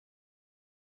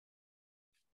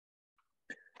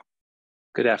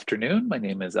Good afternoon. My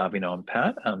name is Avinoam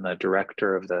Patt. I'm the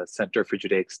director of the Center for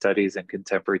Judaic Studies and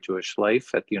Contemporary Jewish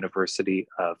Life at the University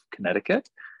of Connecticut.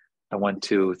 I want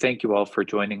to thank you all for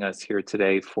joining us here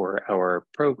today for our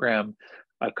program,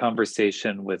 a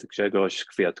conversation with Grzegorz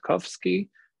Kwiatkowski,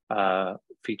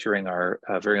 featuring our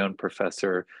very own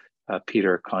professor,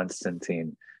 Peter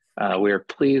Constantine. We are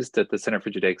pleased at the Center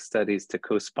for Judaic Studies to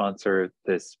co-sponsor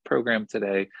this program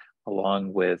today,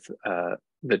 along with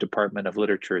the Department of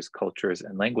Literatures, Cultures,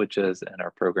 and Languages, and our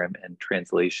program in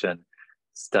Translation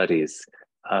Studies.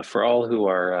 For all who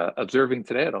are observing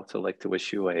today, I'd also like to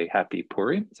wish you a happy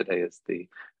Purim. Today is the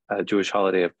Jewish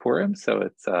holiday of Purim, so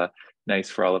it's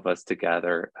nice for all of us to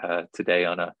gather today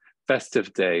on a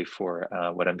festive day for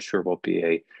what I'm sure will be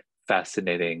a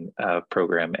fascinating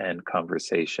program and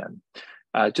conversation.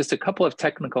 Just a couple of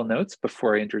technical notes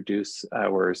before I introduce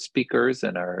our speakers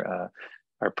and our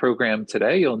program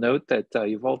today. You'll note that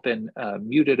you've all been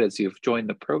muted as you've joined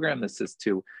the program. This is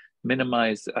to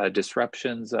minimize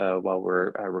disruptions while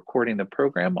we're recording the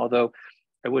program, although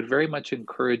I would very much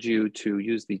encourage you to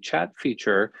use the chat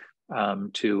feature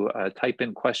to type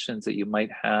in questions that you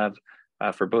might have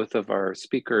for both of our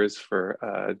speakers, for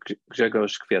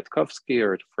Grzegorz Kwiatkowski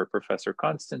or for Professor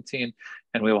Constantine,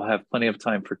 and we will have plenty of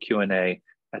time for Q&A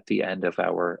at the end of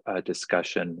our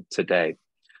discussion today.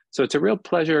 So it's a real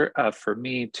pleasure for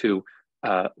me to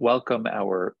welcome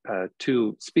our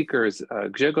two speakers.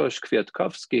 Grzegorz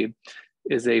Kwiatkowski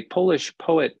is a Polish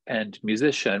poet and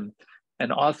musician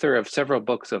and author of several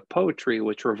books of poetry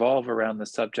which revolve around the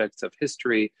subjects of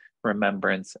history,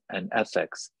 remembrance, and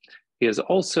ethics. He is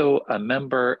also a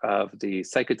member of the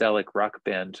psychedelic rock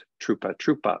band Trupa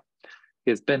Trupa.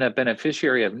 He has been a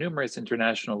beneficiary of numerous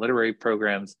international literary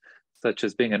programs, such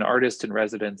as being an artist in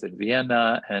residence in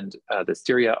Vienna and the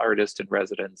Syria artist in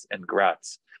residence in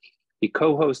Graz. He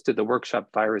co-hosted the workshop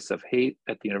Virus of Hate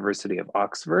at the University of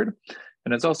Oxford,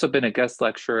 and has also been a guest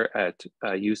lecturer at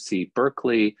UC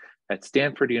Berkeley, at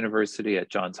Stanford University, at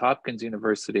Johns Hopkins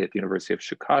University, at the University of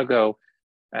Chicago,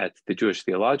 at the Jewish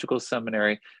Theological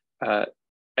Seminary,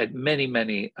 at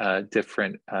many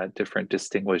different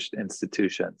distinguished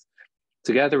institutions.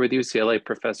 Together with UCLA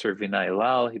professor Vinay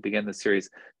Lal, he began the series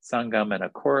Sangam and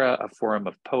Akora, a forum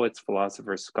of poets,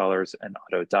 philosophers, scholars, and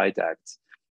autodidacts.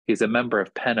 He's a member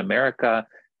of PEN America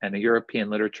and a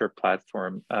European literature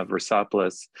platform,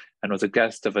 Versopolis, and was a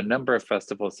guest of a number of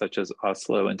festivals such as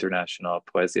Oslo International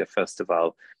Poesia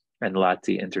Festival and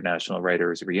Lati International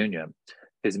Writers Reunion.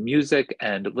 His music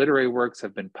and literary works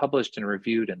have been published and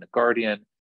reviewed in The Guardian,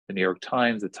 The New York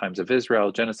Times, The Times of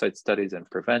Israel, Genocide Studies and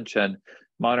Prevention,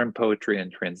 Modern Poetry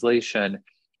and Translation,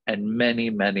 and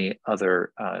many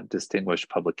other distinguished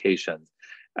publications.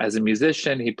 As a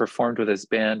musician, he performed with his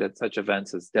band at such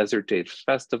events as Desert Days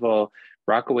Festival,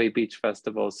 Rockaway Beach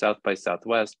Festival, South by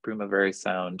Southwest, Primavera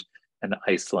Sound, and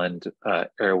Iceland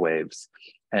Airwaves.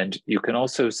 And you can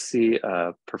also see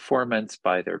a performance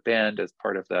by their band as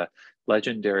part of the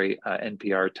legendary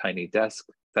NPR Tiny Desk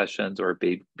sessions or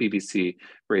BBC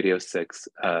Radio 6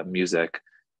 music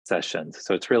sessions.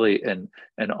 So it's really an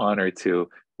honor to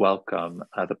welcome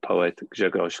the poet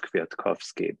Grzegorz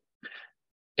Kwiatkowski.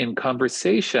 In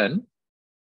conversation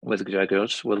with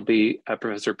Grzegorz will be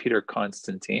Professor Peter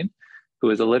Constantine,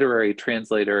 who is a literary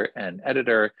translator and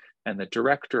editor and the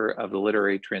director of the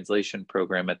Literary Translation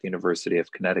Program at the University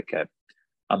of Connecticut.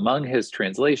 Among his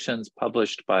translations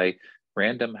published by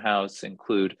Random House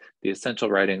include The Essential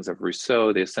Writings of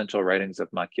Rousseau, The Essential Writings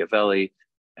of Machiavelli,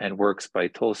 and works by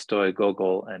Tolstoy,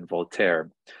 Gogol, and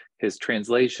Voltaire. His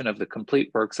translation of the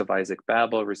complete works of Isaac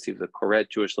Babel received the Koret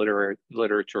Jewish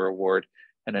Literature Award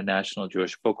and a National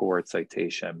Jewish Book Award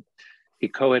citation. He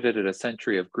co-edited A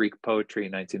Century of Greek Poetry,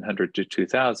 1900 to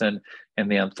 2000,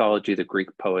 and the anthology The Greek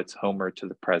Poets, Homer to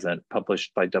the Present,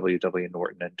 published by W.W.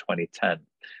 Norton in 2010.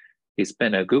 He's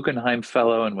been a Guggenheim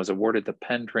Fellow and was awarded the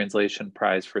PEN Translation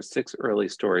Prize for 6 early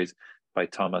stories by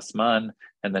Thomas Mann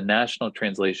and the National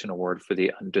Translation Award for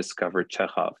the Undiscovered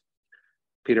Chekhov.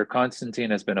 Peter Constantine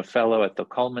has been a fellow at the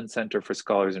Cullman Center for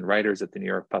Scholars and Writers at the New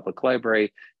York Public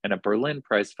Library and a Berlin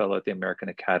Prize Fellow at the American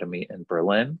Academy in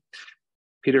Berlin.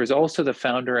 Peter is also the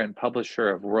founder and publisher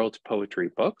of World Poetry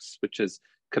Books, which is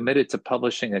committed to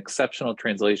publishing exceptional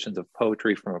translations of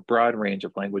poetry from a broad range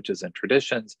of languages and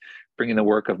traditions, bringing the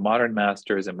work of modern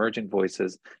masters, emerging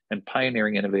voices, and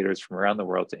pioneering innovators from around the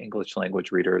world to English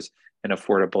language readers in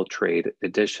affordable trade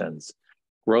editions.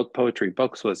 World Poetry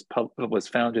Books was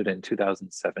founded in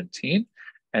 2017,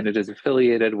 and it is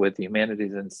affiliated with the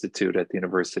Humanities Institute at the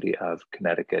University of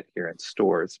Connecticut here in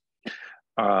Storrs.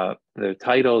 The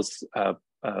titles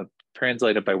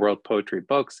translated by World Poetry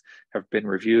Books have been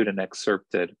reviewed and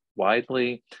excerpted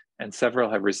widely, and several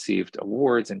have received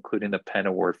awards, including the Penn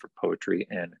Award for Poetry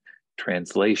in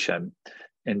Translation.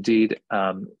 Indeed,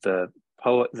 the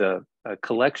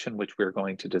collection which we're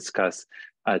going to discuss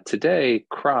today,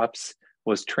 Crops,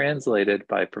 was translated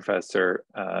by Professor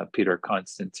Peter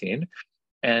Constantine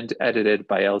and edited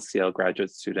by LCL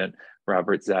graduate student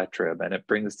Robert Zatrib. And it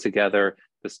brings together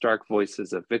the stark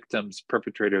voices of victims,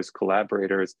 perpetrators,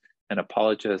 collaborators, and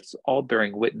apologists, all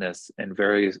bearing witness in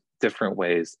various different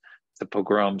ways to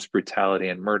pogroms, brutality,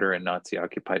 and murder in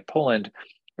Nazi-occupied Poland,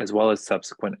 as well as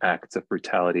subsequent acts of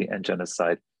brutality and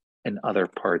genocide in other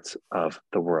parts of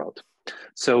the world.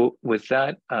 So with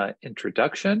that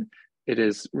introduction, it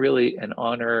is really an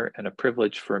honor and a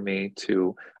privilege for me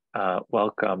to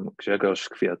welcome Grzegorz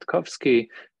Kwiatkowski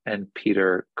and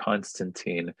Peter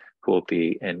Constantine, who will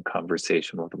be in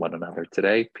conversation with one another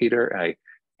today. Peter, I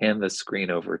hand the screen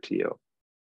over to you.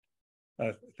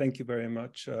 Thank you very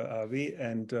much, Avi.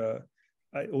 And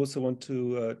I also want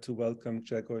to welcome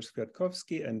Grzegorz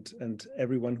Kwiatkowski and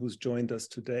everyone who's joined us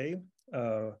today.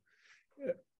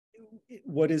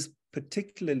 What is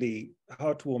particularly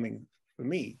heartwarming for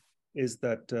me is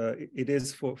that it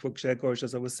is for Grzegorz,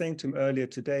 as I was saying to him earlier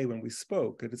today when we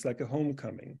spoke, it is like a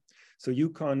homecoming. So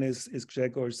UConn is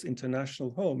Grzegorz'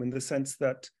 international home in the sense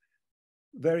that,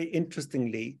 very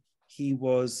interestingly, he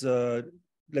was,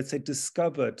 let's say,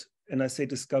 discovered, and I say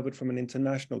discovered from an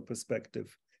international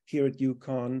perspective, here at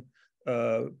UConn,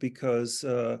 because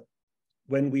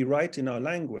when we write in our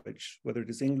language, whether it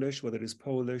is English, whether it is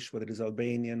Polish, whether it is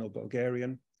Albanian or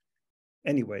Bulgarian,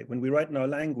 anyway, when we write in our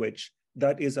language,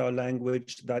 that is our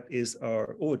language, that is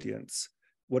our audience.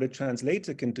 What a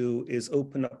translator can do is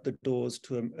open up the doors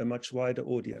to a much wider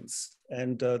audience.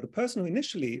 And the person who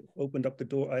initially opened up the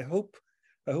door, I hope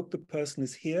the person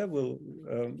is here. Will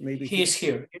maybe he is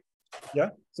here. Yeah.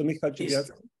 So Michal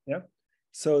Dziwiacki, yeah.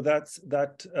 So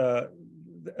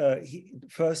he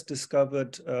first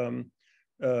discovered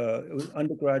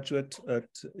undergraduate at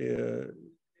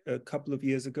a couple of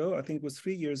years ago. I think it was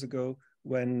 3 years ago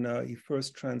when he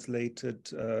first translated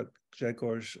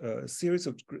Grzegorz, a series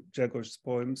of Grzegorz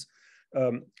poems,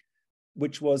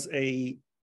 which was a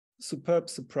superb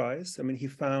surprise. I mean, he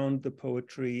found the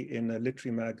poetry in a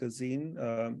literary magazine,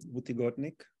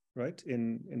 Tygodnik, right,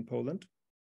 in Poland.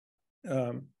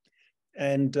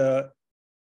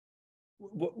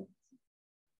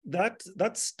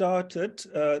 That started,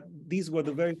 these were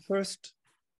the very first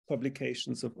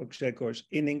publications of Grzegorz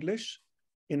in English,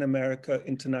 in America,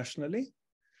 internationally.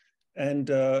 And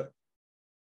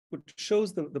what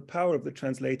shows the power of the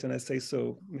translator, and I say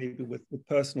so maybe with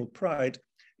personal pride,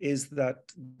 is that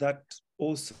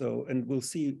also, and we'll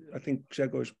see, I think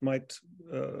Grzegorz might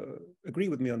agree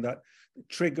with me on that,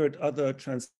 triggered other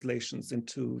translations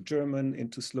into German,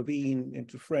 into Slovene,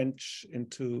 into French,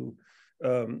 into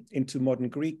modern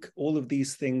Greek, all of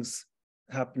these things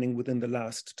happening within the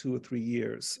last 2 or 3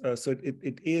 years. So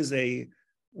it is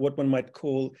what one might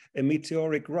call a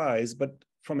meteoric rise, but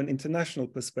from an international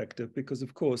perspective, because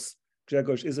of course,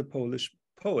 Grzegorz is a Polish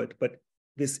poet, but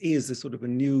this is a sort of a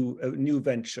new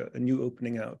venture, a new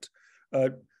opening out.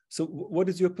 So what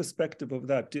is your perspective of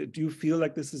that? Do you feel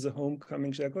like this is a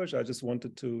homecoming, Grzegorz? I just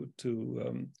wanted to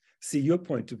see your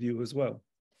point of view as well.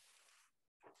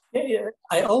 Yeah.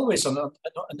 I always, on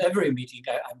every meeting,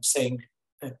 I'm saying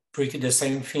pretty the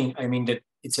same thing. I mean, that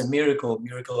it's a miracle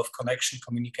of connection,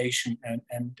 communication,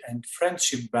 and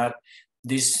friendship. But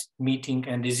this meeting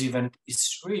and this event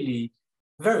is really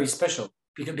very special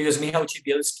because Michał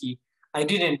Ciebielski, I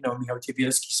didn't know Michał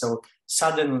Ciebielski, so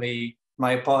suddenly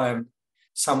my poem,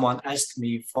 someone asked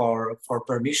me for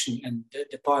permission, and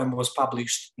the poem was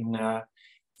published in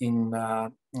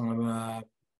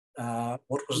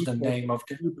what was the name of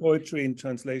the New Poetry in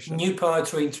Translation? New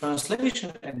Poetry in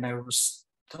Translation, and I was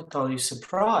totally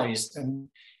surprised. And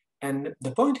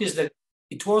the point is that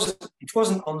it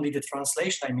wasn't only the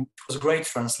translation. I mean, it was great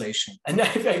translation, and I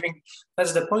think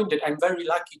that's the point, that I'm very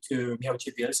lucky to Michał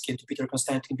Ciebielski and to Peter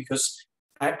Constantine, because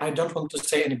I don't want to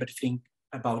say anything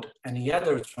about any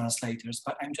other translators,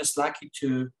 but I'm just lucky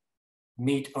to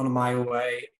meet on my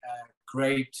way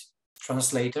great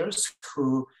translators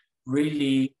who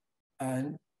really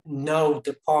know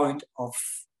the point of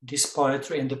this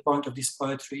poetry, and the point of this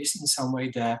poetry is in some way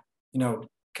the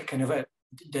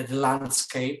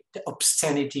landscape, the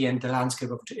obscenity, and the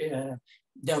landscape of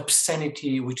the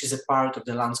obscenity, which is a part of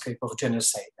the landscape of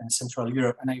genocide in Central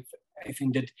Europe. And I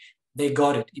think that they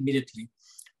got it immediately,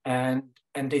 and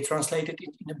they translated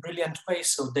it in a brilliant way.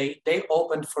 So they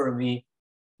opened for me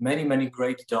many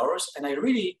great doors, and I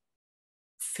really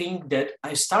think that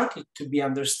I started to be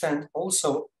understood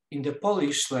also in the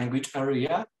Polish language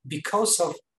area because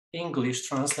of English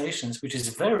translations, which is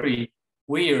very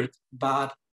weird,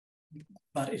 but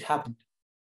it happened.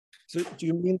 So do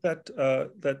you mean that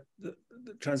that the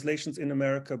translations in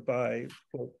America by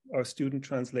our student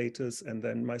translators and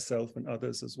then myself and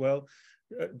others as well,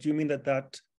 do you mean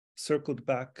that circled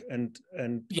back and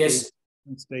yes,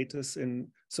 status in?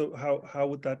 So how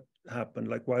would that happen?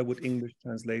 Like, why would English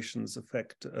translations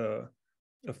affect the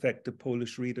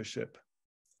Polish readership?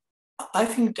 I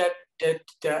think that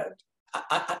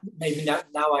maybe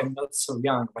now I'm not so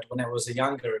young, but when I was a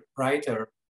younger writer,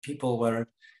 people were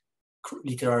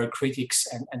literary critics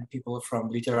and people from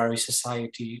literary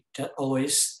society that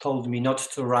always told me not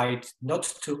to write, not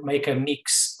to make a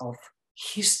mix of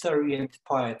history and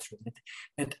poetry,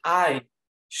 that I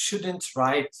shouldn't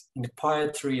write in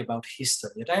poetry about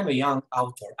history, that I'm a young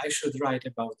author. I should write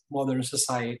about modern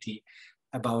society,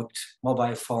 about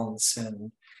mobile phones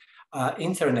and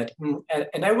internet.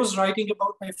 And I was writing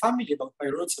about my family, about my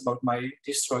roots, about my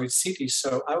destroyed city.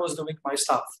 So I was doing my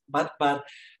stuff. But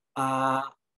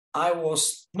I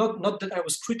was not that I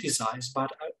was criticized,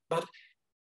 but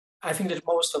I think that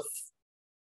most of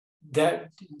the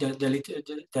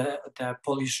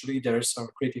Polish readers or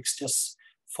critics just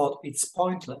thought it's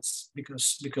pointless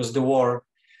because the war,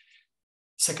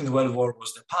 Second World War,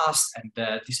 was the past, and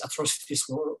these atrocities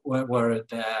were a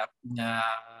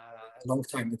long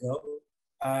time ago,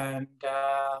 and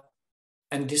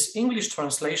these English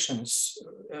translations.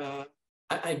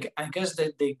 I guess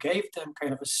that they gave them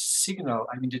kind of a signal.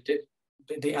 I mean,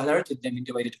 they alerted them in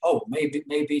the way that, oh, maybe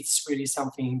it's really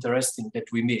something interesting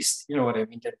that we missed. You know what I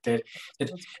mean? That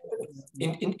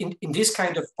in this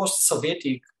kind of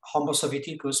post-Sovietic, Homo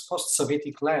Sovieticus,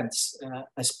 post-Sovietic lands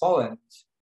as Poland,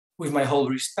 with my whole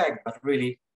respect, but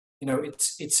really, you know,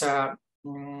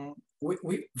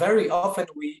 we very often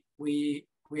we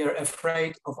are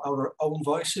afraid of our own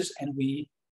voices, and we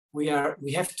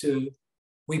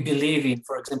believe in,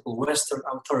 for example, Western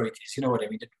authorities. You know what I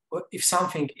mean? That if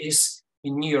something is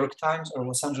in New York Times or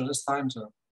Los Angeles Times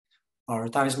or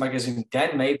Times Magazine,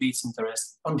 then maybe it's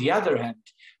interesting. On the other hand,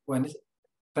 when a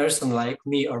person like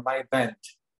me or my band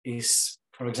is,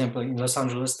 for example, in Los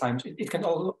Angeles Times, it can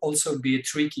also be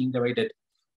tricky in the way that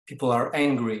people are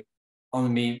angry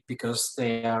on me because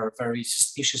they are very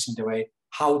suspicious in the way,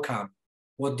 how come?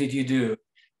 What did you do?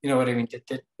 You know what I mean?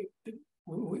 That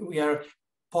we are,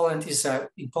 Poland is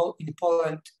in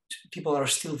Poland, people are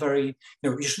still very,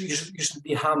 you should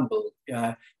be humble.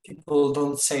 People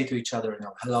don't say to each other,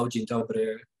 hello, dzień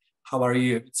dobry, how are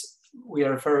you? We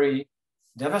are very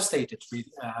devastated, but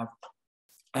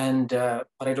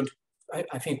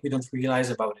I think we don't realize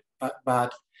about it.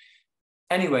 But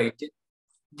anyway,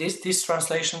 this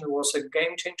translation was a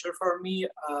game changer for me.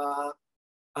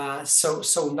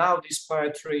 So now this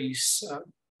poetry is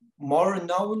more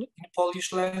known in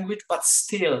Polish language, but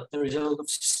still there is a lot of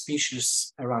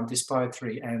suspicious around this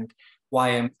poetry and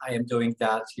why I am doing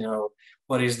that. You know,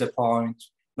 what is the point?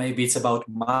 Maybe it's about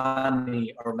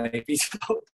money, or maybe it's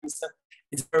about stuff.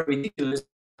 It's very ridiculous,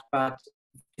 but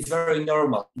it's very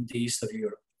normal in the east of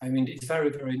Europe. I mean, it's very,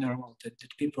 very normal that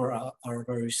people are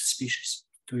very suspicious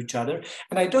to each other.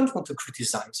 And I don't want to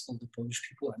criticize all the Polish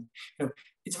people. And you know,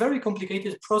 it's a very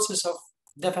complicated process of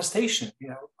devastation. You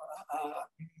know,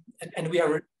 and we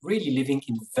are really living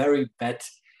in very bad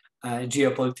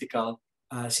geopolitical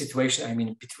situation. I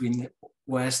mean, between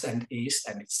West and East,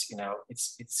 and it's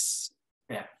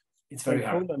very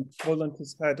hard. Poland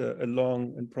has had a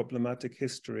long and problematic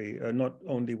history, not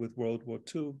only with World War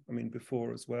II. I mean,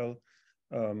 before as well.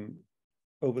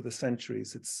 Over the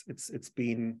centuries, it's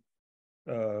been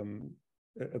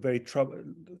a very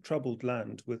troubled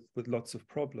land with lots of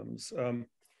problems.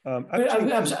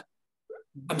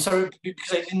 I'm sorry,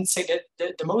 because I didn't say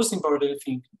that the most important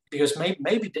thing, because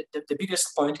maybe the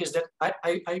biggest point is that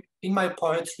I in my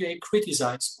poetry I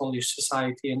criticize Polish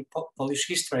society and Polish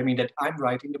history. I mean, that I'm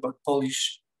writing about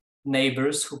Polish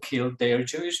neighbors who killed their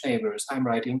Jewish neighbors. I'm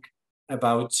writing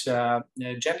about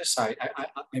genocide.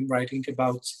 I'm writing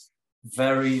about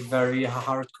very, very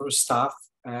hardcore stuff,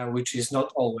 which is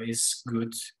not always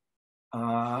good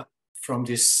from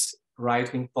this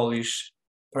right-wing Polish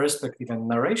perspective and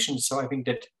narration. So I think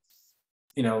that,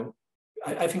 you know,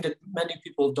 I think that many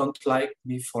people don't like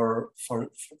me for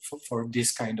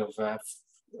this kind of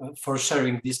for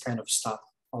sharing this kind of stuff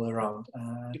all around.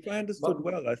 If I understood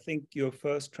well, I think your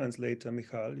first translator,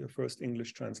 Michal, your first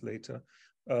English translator,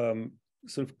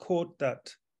 sort of caught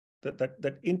that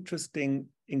interesting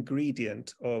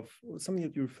ingredient of something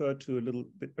that you referred to a little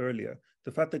bit earlier,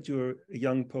 the fact that you're a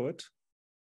young poet,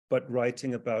 but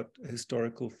writing about a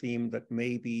historical theme that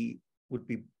maybe would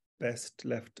be best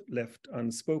left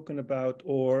unspoken about,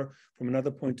 or from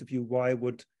another point of view, why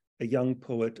would a young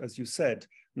poet, as you said,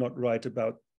 not write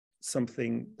about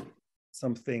something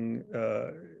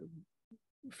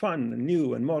fun and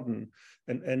new and modern,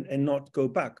 and not go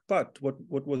back. But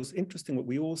what was interesting, what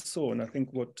we all saw, and I think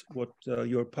what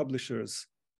your publishers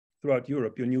throughout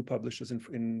Europe, your new publishers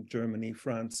in Germany,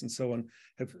 France, and so on,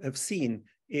 have seen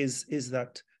is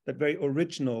that very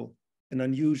original and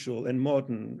unusual and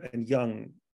modern and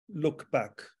young look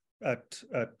back at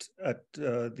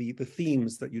the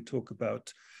themes that you talk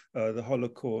about, the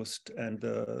Holocaust and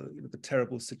the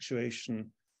terrible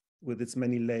situation with its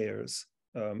many layers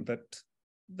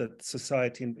that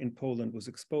society in Poland was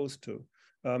exposed to.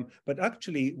 But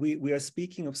actually, we are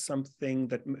speaking of something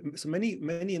that so many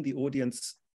in the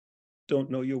audience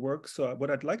don't know your work. So what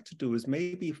I'd like to do is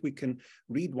maybe if we can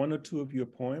read one or two of your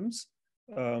poems,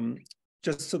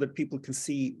 just so that people can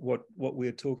see what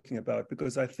we're talking about,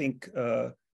 because I think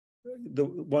the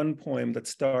one poem that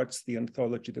starts the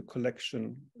anthology, the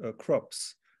collection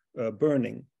Crops,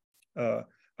 Burning,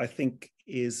 I think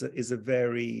is a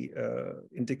very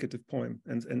indicative poem,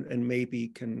 and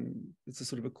maybe it's a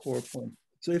sort of a core poem.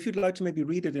 So if you'd like to maybe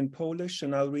read it in Polish,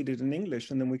 and I'll read it in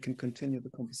English, and then we can continue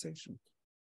the conversation.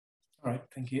 All right,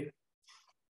 thank you.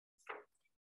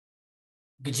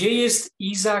 Gdzie jest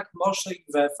Izak, Mosze i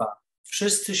Wefa?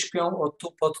 Wszyscy śpią o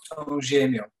tu pod tą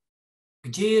ziemią.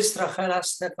 Gdzie jest Rachela,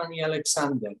 Stefan i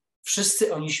Aleksander?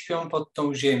 Wszyscy oni śpią pod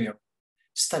tą ziemią.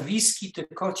 Stawiski,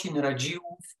 Tykocin,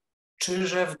 Radziłów,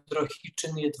 Czyżew,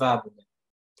 Drohiczyn, Jedwabny.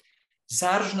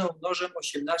 Zarżnął nożem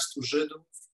 18 Żydów.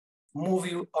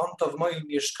 Mówił on to w moim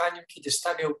mieszkaniu, kiedy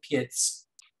stawiał piec.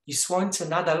 I słońce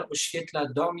nadal oświetla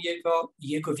dom jego i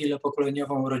jego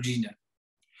wielopokoleniową rodzinę.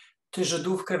 Ty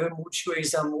Żydówkę wymłóciłeś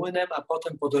za młynem, a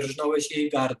potem podrżnąłeś jej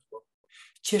gardło.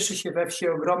 Cieszy się we wsi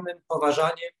ogromnym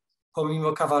poważaniem,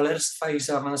 pomimo kawalerstwa i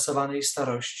zaawansowanej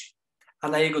starości. A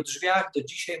na jego drzwiach do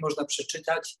dzisiaj można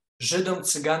przeczytać: Żydom,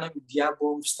 Cyganom i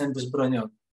diabłom wstęp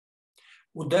wzbroniony.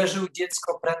 Uderzył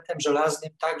dziecko prętem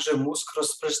żelaznym, tak że mózg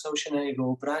rozprysnął się na jego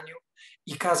ubraniu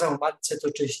i kazał matce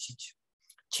to czyścić.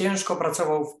 Ciężko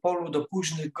pracował w polu do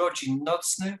późnych godzin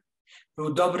nocnych,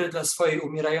 był dobry dla swojej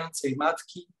umierającej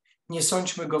matki, nie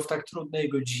sądźmy go w tak trudnej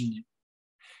godzinie.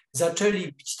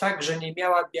 Zaczęli bić tak, że nie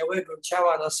miała białego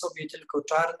ciała na sobie, tylko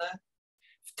czarne.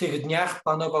 W tych dniach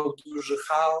panował duży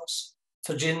chaos,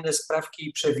 codzienne sprawki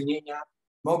i przewinienia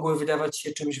mogły wydawać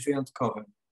się czymś wyjątkowym.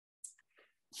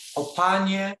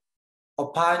 O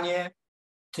Panie,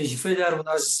 Tyś wydarł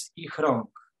nas z ich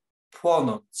rąk,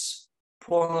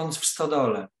 płonąc w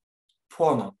stodole,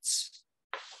 płonąc.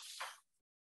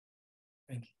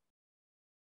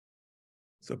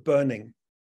 So burning.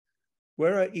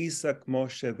 Where are Isaac,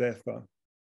 Moshe, Vefa?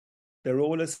 They're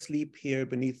all asleep here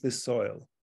beneath the soil.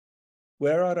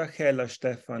 Where are Rachela,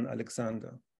 Stefan,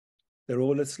 Alexander? They're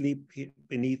all asleep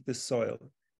beneath the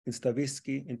soil. In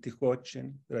Stawiski, in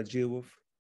Tykocin, Radziłów,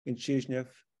 in Czyżew,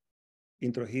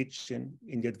 in Drohiczyn,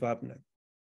 in Jedwabne.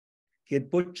 He had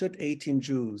butchered 18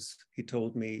 Jews, he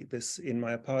told me this in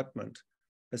my apartment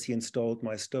as he installed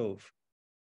my stove.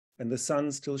 And the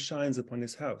sun still shines upon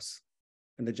his house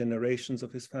and the generations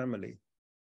of his family.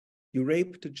 You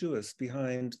raped a Jewess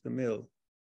behind the mill,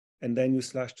 and then you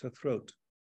slashed her throat.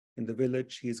 In the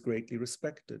village, he is greatly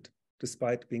respected,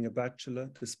 despite being a bachelor,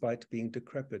 despite being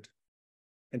decrepit.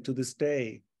 And to this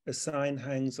day, a sign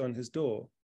hangs on his door: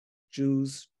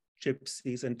 Jews,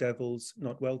 gypsies, and devils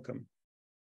not welcome.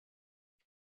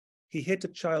 He hit a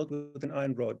child with an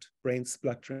iron rod, brains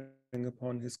splattering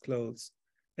upon his clothes,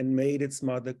 and made its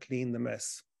mother clean the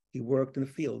mess. He worked in the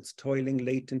fields, toiling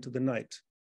late into the night.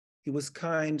 He was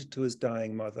kind to his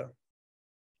dying mother.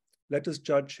 Let us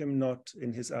judge him not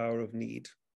in his hour of need.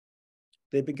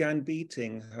 They began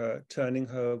beating her, turning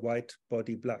her white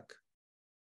body black.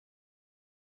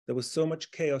 There was so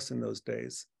much chaos in those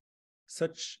days.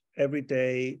 Such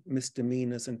everyday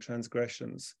misdemeanors and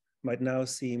transgressions might now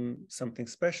seem something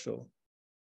special.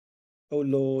 O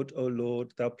Lord,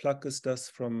 thou pluckest us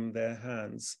from their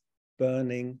hands,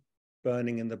 burning,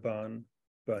 burning in the barn,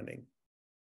 burning.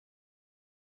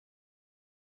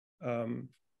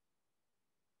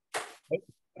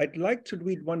 I'd like to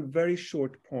read one very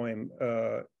short poem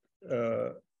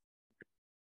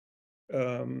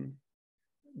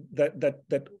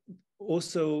that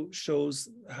also shows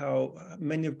how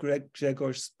many of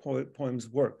Grzegorz poems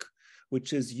work,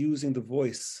 which is using the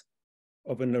voice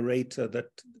of a narrator that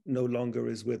no longer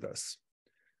is with us.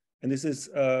 And this is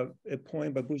a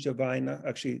poem by Buzia Wajna.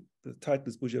 Actually, the title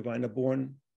is Buzia Wajna,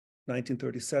 born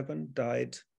 1937,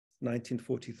 died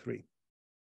 1943.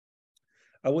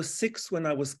 I was 6 when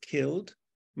I was killed.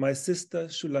 My sister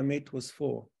Shulamit was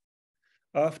 4.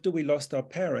 After we lost our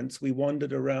parents, we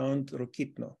wandered around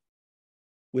Rokitno.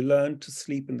 We learned to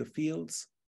sleep in the fields,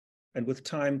 and with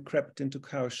time crept into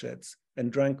cowsheds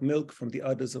and drank milk from the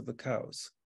udders of the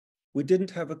cows. We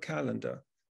didn't have a calendar,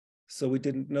 so we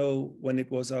didn't know when it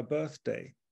was our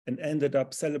birthday, and ended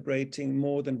up celebrating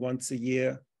more than once a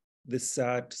year this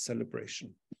sad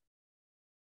celebration.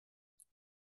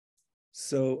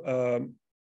 So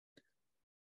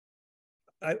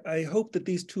I hope that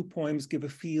these two poems give a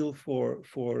feel for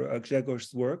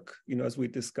Grzegorz work, as we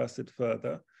discuss it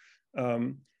further.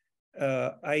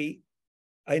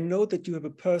 I know that you have a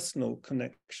personal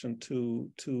connection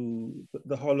to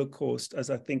the Holocaust, as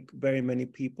I think very many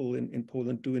people in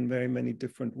Poland do in very many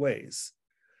different ways.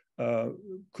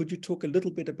 Could you talk a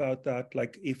little bit about that?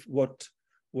 Like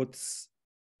what's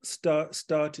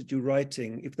started you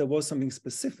writing, if there was something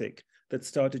specific that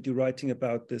started you writing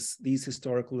about these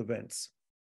historical events?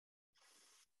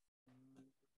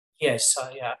 Yes,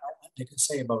 yeah, I can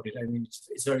say about it. I mean,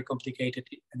 it's very complicated,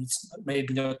 and it's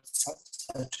maybe not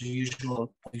such a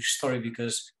usual Polish story,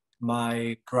 because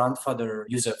my grandfather,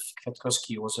 Józef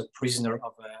Kwiatkowski, was a prisoner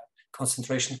of a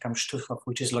concentration camp Stutthof,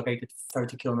 which is located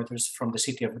 30 kilometers from the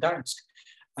city of Gdańsk.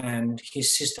 And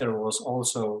his sister was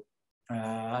also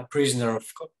a prisoner of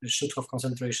the Stutthof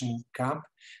Concentration Camp.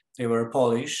 They were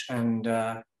Polish, and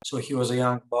so he was a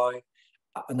young boy.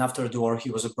 And after the war,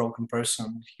 he was a broken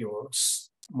person. He was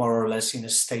more or less in a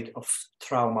state of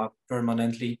trauma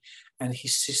permanently, and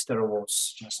his sister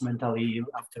was just mentally ill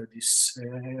after this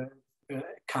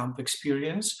camp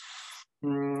experience.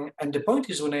 And the point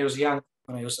is, when I was young,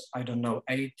 when I was, I don't know,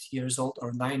 8 years old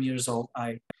or 9 years old,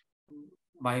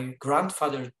 my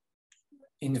grandfather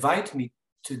invited me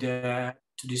to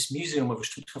this museum of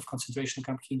Stutthof concentration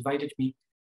camp. He invited me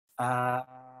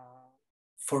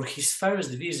for his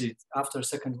first visit after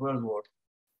Second World War,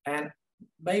 and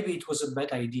maybe it was a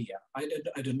bad idea. I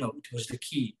don't know. It was the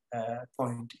key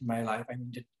point in my life. I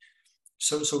mean,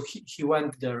 so he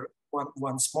went there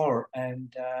once more,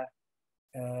 and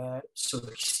so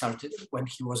he started, when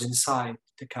he was inside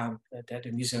the camp, at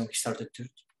the museum, he started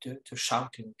to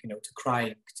shouting, to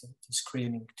crying, to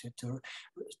screaming, to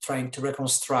trying to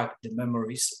reconstruct the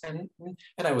memories. And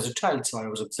I was a child, so I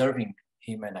was observing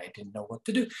him, and I didn't know what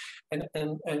to do. And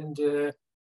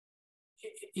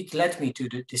it led me to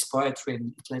this poetry,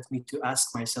 and it led me to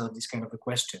ask myself these kind of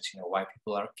questions, why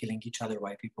people are killing each other,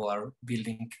 why people are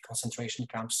building concentration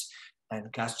camps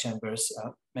and gas chambers,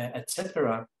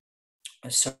 etc.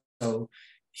 So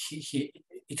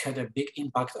it had a big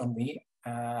impact on me.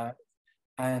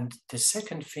 And the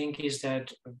second thing is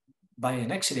that by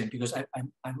an accident, because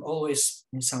I'm always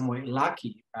in some way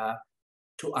lucky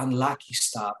to unlucky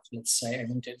stuff, let's say. I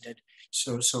mean,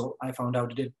 so I found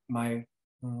out that my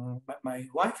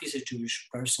wife is a Jewish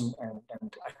person,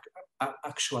 and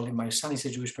actually my son is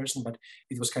a Jewish person, but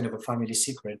it was kind of a family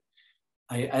secret.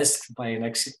 I asked by an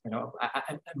accident,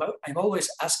 I'm always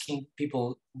asking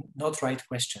people not right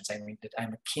questions. I mean, that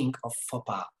I'm a king of faux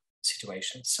pas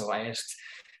situations. So I asked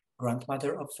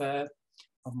grandmother of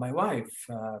my wife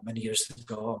many years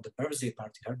ago on the birthday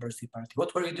party, her birthday party,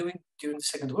 what were you doing during the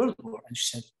Second World War? And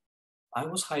she said, I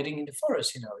was hiding in the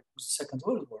forest, it was the Second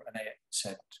World War. And I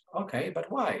said, okay, but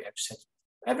why? I said,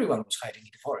 everyone was hiding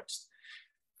in the forest.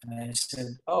 And I said,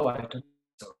 oh, I don't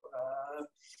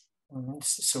know.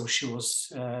 So she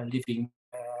was living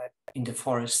in the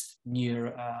forest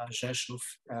near Rzeszów.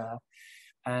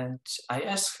 And I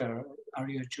asked her, are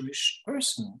you a Jewish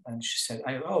person? And she said,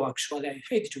 actually, I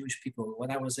hate Jewish people.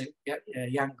 When I was a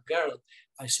young girl,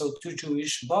 I saw 2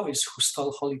 Jewish boys who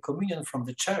stole Holy Communion from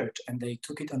the church, and they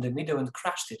took it on the needle and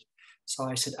crushed it. So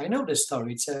I said, I know the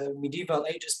story. It's a medieval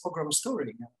ages pogrom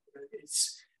story.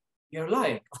 You're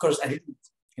lying. Of course, I didn't,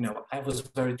 I was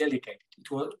very delicate.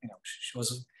 It was, she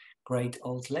was a great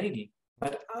old lady.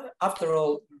 But after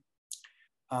all,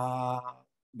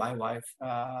 my wife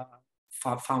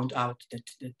found out that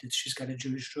she's got a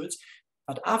Jewish roots.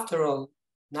 But after all,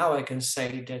 now I can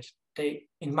say that they,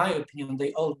 in my opinion,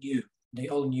 they all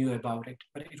knew about it,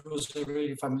 but it was a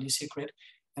really family secret.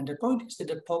 And the point is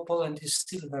that Poland is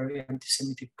still a very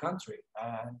anti-Semitic country.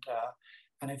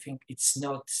 And I think it's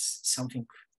not something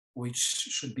which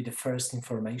should be the first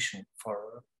information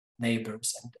for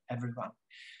neighbors and everyone.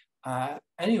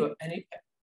 Anyway,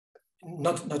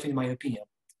 not in my opinion,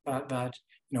 but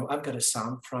I've got a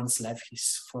son, Franz Lev.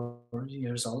 He's 4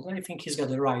 years old, and I think he's got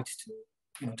the right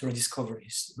to rediscover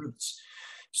his roots.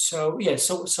 So yeah,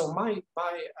 so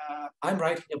I'm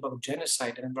writing about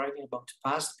genocide, and I'm writing about the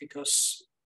past because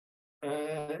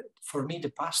for me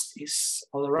the past is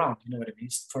all around. You know what I mean?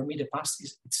 For me the past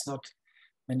it's not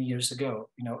many years ago.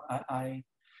 I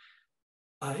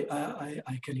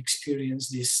can experience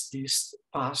this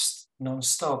past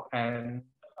non-stop, and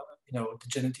the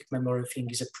genetic memory thing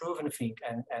is a proven thing,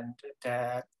 and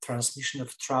the transmission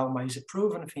of trauma is a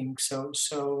proven thing. So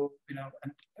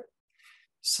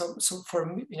for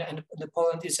me, and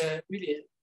Poland is really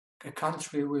a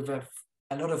country with a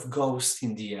lot of ghosts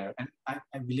in the air, and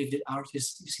I believe that art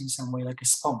is in some way like a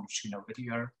sponge, that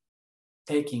you are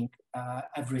taking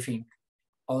everything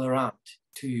all around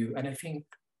to you, and I think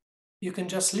you can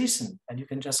just listen, and you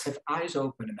can just have eyes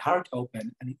open and heart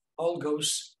open, and it all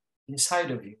goes inside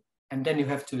of you, and then you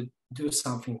have to do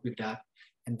something with that,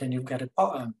 and then you've got a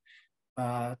poem.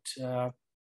 But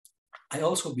I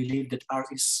also believe that art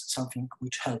is something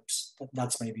which helps.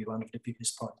 That's maybe one of the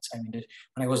biggest points. I mean, that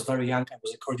when I was very young, I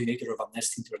was a coordinator of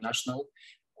Amnesty International,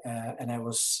 and I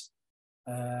was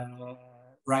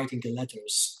writing the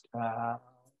letters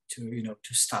to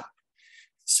stop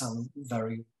some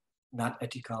very not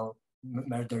ethical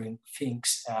murdering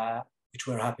things which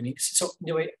were happening. So in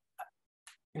a way,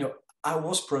 I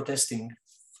was protesting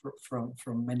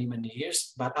from many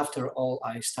years, but after all,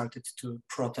 I started to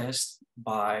protest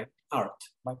by art,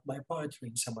 by poetry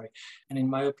in some way. And in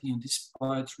my opinion, this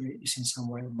poetry is in some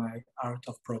way my art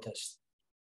of protest.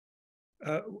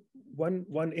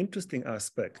 One interesting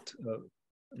aspect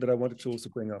that I wanted to also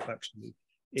bring up actually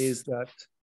is that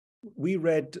we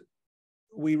read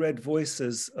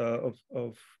voices of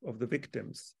the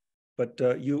victims, but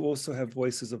you also have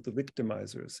voices of the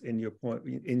victimizers in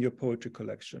your poetry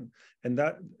collection, and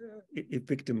that if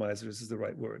victimizers is the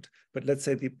right word, but let's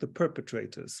say the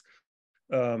perpetrators.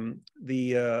 I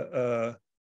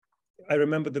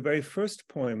remember the very first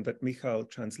poem that Michał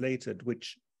translated,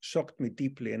 which shocked me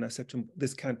deeply, and I said to him,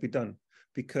 "This can't be done,"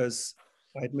 because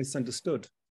I had misunderstood.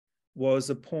 Was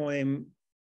a poem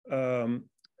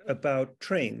about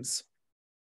trains.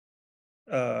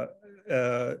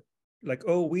 Like,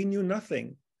 oh, we knew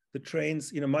nothing. The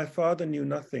trains, my father knew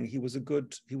nothing. He was a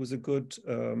good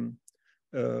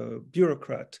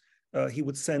bureaucrat. He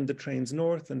would send the trains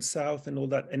north and south and all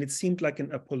that. And it seemed like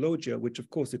an apologia, which of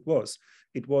course it was.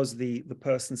 It was the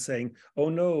person saying, oh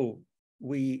no,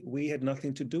 we had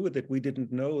nothing to do with it. We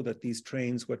didn't know that these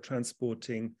trains were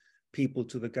transporting people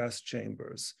to the gas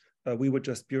chambers. We were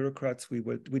just bureaucrats.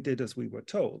 We did as we were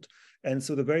told. And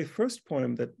so the very first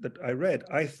poem that I read,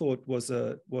 I thought was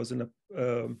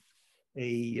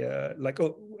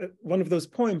one of those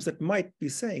poems that might be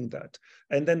saying that.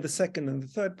 And then the second and the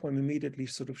third poem immediately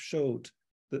sort of showed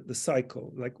the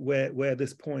cycle, like where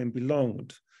this poem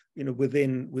belonged,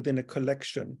 within a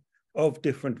collection of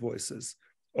different voices,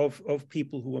 of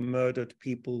people who were murdered,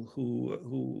 people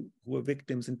who were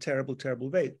victims in terrible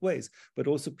ways, but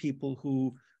also people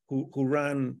who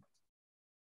ran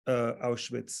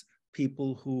Auschwitz,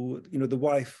 people who, the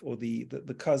wife or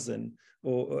the cousin,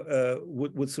 or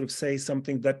would sort of say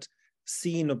something that,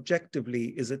 seen objectively,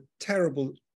 is a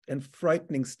terrible and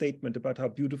frightening statement about how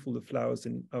beautiful the flowers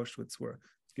in Auschwitz were.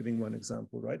 Giving one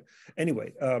example, right?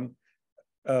 Anyway,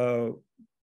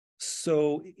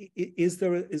 so is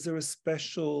there a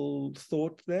special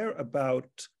thought there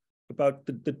about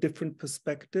the different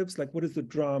perspectives? Like, what is the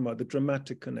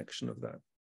dramatic connection of that?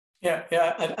 Yeah.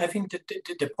 I think that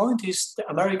the point is the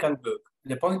American book.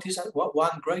 The point is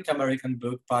one great American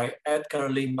book by Edgar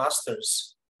Lee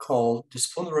Masters called The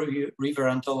Spoon River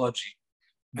Anthology.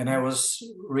 And I was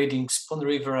reading Spoon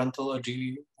River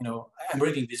Anthology. I'm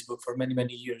reading this book for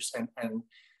many years, and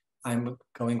I'm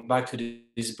going back to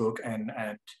this book, and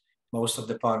most of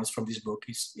the poems from this book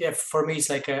is, for me, it's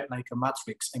like a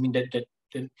matrix. I mean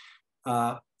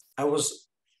I was.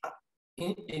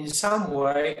 In some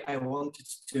way, I wanted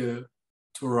to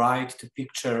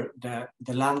picture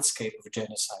the landscape of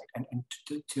genocide, and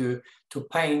to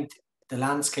paint the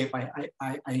landscape.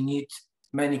 I need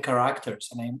many characters,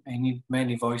 and I need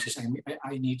many voices.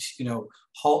 I need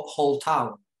whole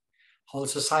town, whole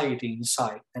society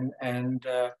inside, and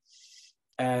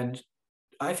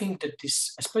I think that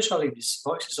especially these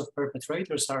voices of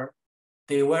perpetrators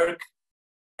they work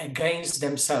against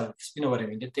themselves. You know what I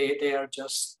mean? That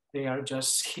they are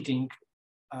just hitting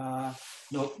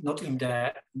not in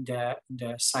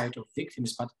the side of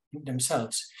victims, but in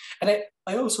themselves. And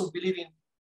I also believe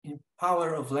in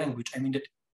power of language. I mean that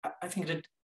I think that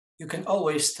you can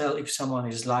always tell if someone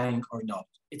is lying or not.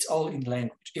 It's all in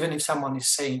language. Even if someone is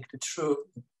saying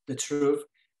the truth,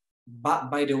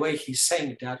 but by the way he's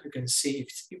saying that, you can see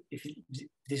if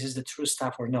this is the true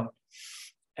stuff or not.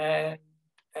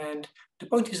 And the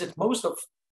point is that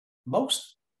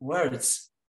most words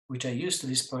which I use to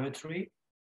this poetry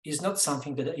is not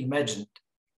something that I imagined.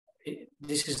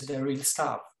 This is the real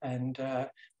stuff, and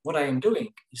what I am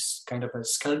doing is kind of a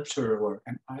sculpture work,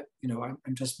 and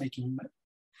I'm just making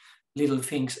little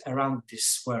things around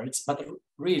these words, but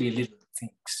really little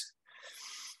things.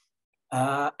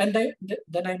 And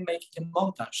then I'm making a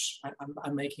montage.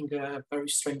 I'm making a very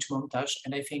strange montage,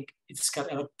 and I think it's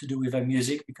got a lot to do with the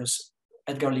music, because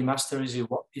Edgar Lee Master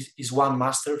is one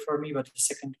master for me, but the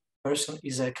second person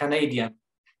is a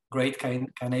great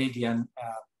Canadian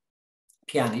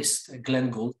pianist, Glenn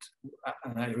Gould,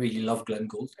 and I really love Glenn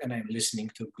Gould, and I'm listening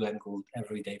to Glenn Gould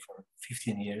every day for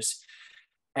 15 years.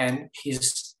 And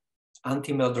his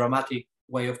anti-melodramatic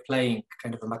way of playing,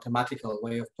 kind of a mathematical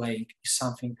way of playing, is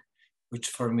something which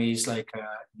for me is like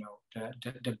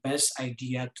the best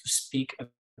idea to speak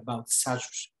about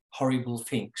such horrible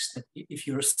things. That if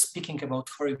you're speaking about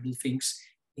horrible things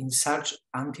in such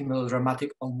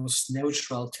anti-melodramatic, almost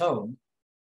neutral tone,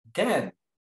 then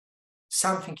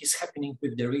something is happening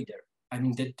with the reader. I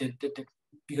mean,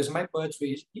 because my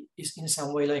poetry is in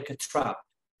some way like a trap.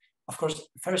 Of course,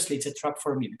 firstly, it's a trap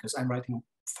for me because I'm writing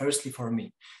firstly for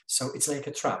me. So it's like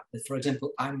a trap. That, for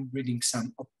example, I'm reading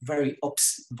some very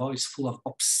voice full of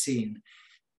obscenity,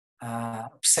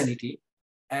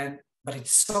 but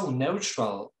it's so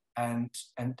neutral and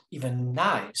even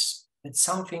nice that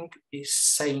something is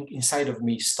saying inside of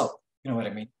me, stop. You know what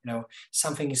I mean?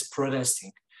 Something is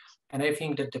protesting. And I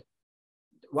think that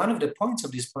one of the points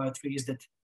of this poetry is that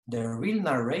the real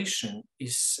narration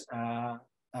is that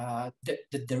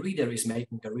the reader is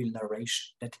making the real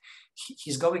narration, that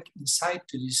he's going inside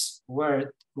to this world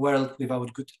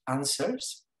without good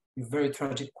answers, with very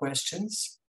tragic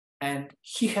questions, and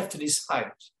he has to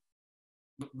decide.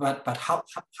 But how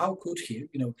could he?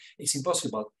 It's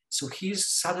impossible. So he's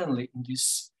suddenly in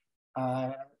this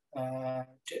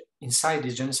inside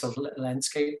this general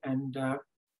landscape, and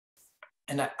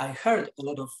I heard a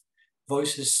lot of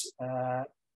voices,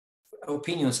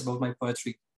 opinions about my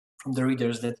poetry from the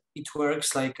readers, that it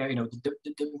works like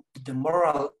the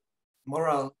moral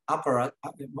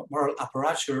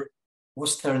apparature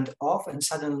was turned off and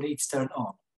suddenly it's turned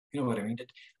on. You know what I mean?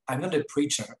 That I'm not a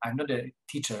preacher, I'm not a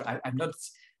teacher, I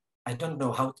don't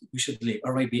know how we should live,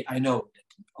 or maybe I know that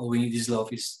all we need is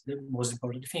love is the most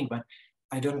important thing, but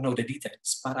I don't know the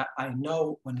details. But I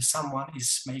know when someone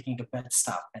is making a bad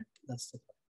stuff, and that's the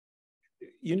point.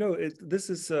 This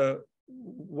is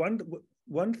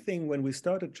one thing when we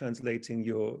started translating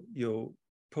your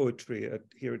poetry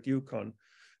here at UConn.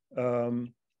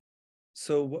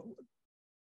 So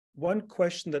one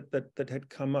question that had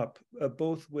come up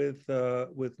both with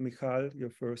Michal, your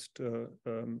first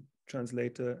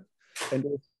translator, and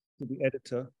also the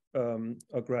editor,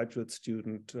 our graduate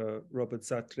student Robert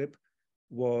Zatrip,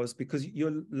 was because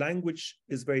your language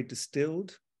is very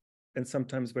distilled and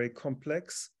sometimes very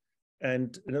complex.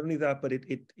 And not only that, but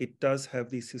it does have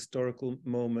these historical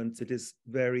moments. It is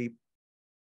very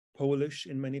Polish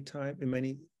in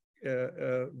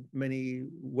many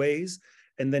ways,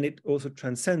 and then it also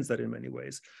transcends that in many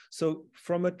ways. So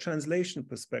from a translation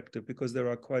perspective, because there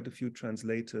are quite a few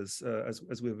translators,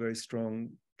 as we're a very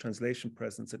strong translation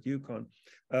presence at UConn,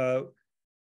 well,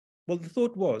 the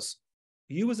thought was,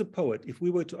 you as a poet, if we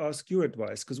were to ask your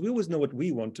advice, because we always know what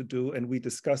we want to do and we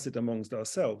discuss it amongst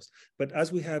ourselves, but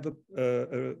as we have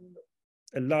a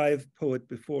live poet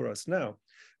before us now,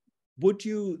 would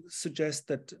you suggest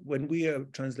that when we are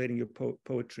translating your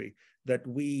poetry, that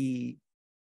we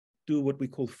do what we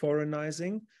call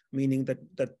foreignizing, meaning that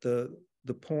the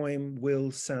poem will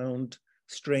sound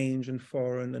strange and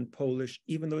foreign and Polish,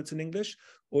 even though it's in English?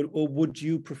 Or would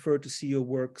you prefer to see your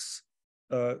works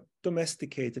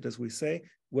domesticated, as we say,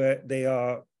 where they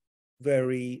are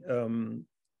very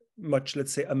much,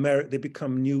 let's say, they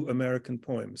become new American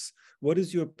poems? What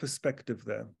is your perspective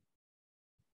there?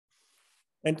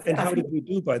 And how did we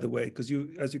do, by the way? Because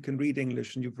as you can read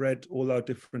English and you've read all our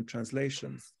different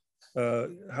translations,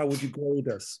 how would you grade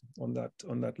us on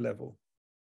that level?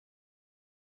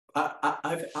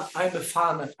 I'm a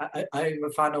fan. I'm a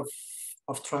fan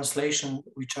of translation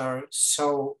which are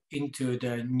so into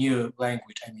the new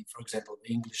language. I mean, for example,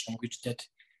 the English language, that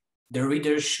the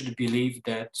readers should believe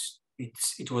that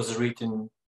it was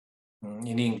written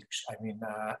in English. I mean,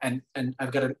 and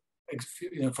I've got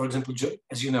for example,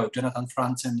 as you know, Jonathan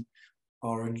Franzen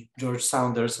or George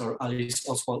Saunders or Alice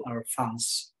Oswald are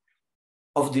fans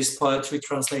of this poetry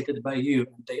translated by you,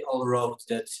 and they all wrote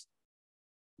that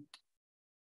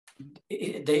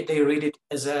they read it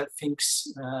as things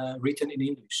written in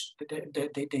English.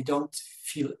 They don't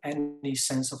feel any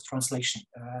sense of translation,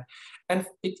 and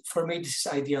for me this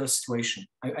is ideal situation.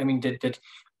 I mean that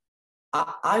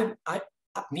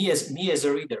me as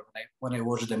a reader, when I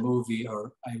watch the movie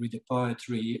or I read the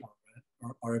poetry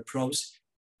or a prose,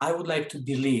 I would like to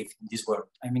believe in this world.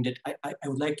 I mean that I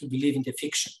would like to believe in the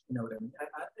fiction. You know what I mean?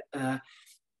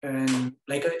 and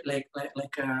like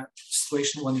a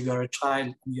situation when you are a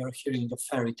child and you are hearing a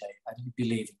fairy tale and you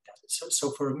believe in that.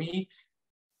 So for me,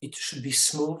 it should be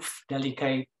smooth,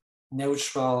 delicate,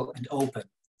 neutral, and open.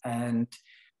 And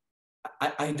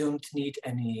I don't need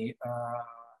any,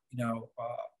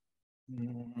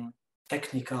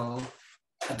 technical,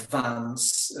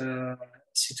 advanced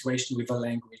situation with a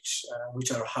language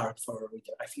which are hard for a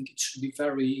reader. I think it should be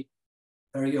very,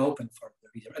 very open for the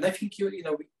reader. And I think you're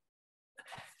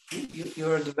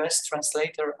the best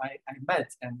translator I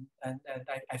met, and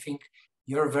I think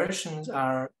your versions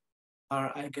are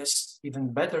I guess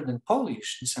even better than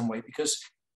Polish in some way, because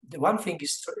the one thing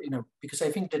is, because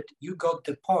I think that you got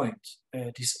the point.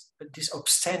 This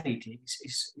obscenity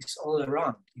is all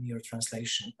around in your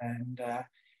translation, and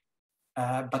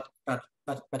but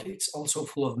it's also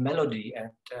full of melody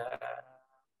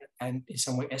and in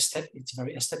some way it's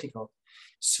very aesthetical.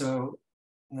 So.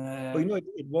 Well,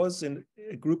 it was a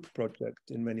group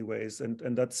project in many ways,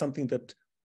 and that's something that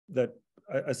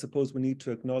I suppose we need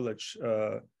to acknowledge.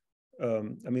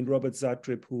 I mean, Robert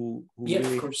Zatrip, who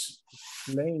really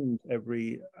explained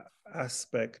every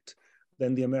aspect,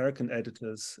 then the American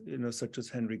editors, such as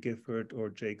Henry Gifford or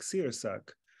Jake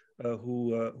Searsack,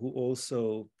 who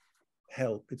also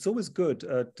help. It's always good,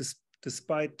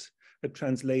 despite a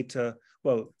translator.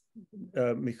 Well,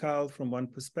 Michal, from one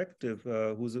perspective,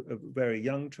 who's a very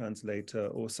young translator,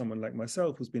 or someone like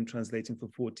myself who's been translating for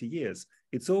 40 years,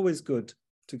 it's always good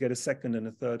to get a second and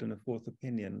a third and a fourth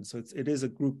opinion. So it is a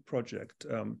group project,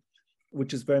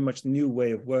 which is very much the new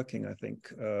way of working, I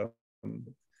think.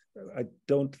 I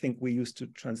don't think we used to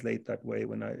translate that way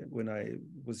when I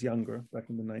was younger, back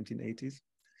in the 1980s.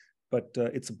 But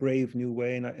it's a brave new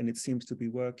way, and it seems to be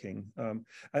working.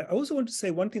 I also want to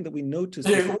say one thing that we noticed.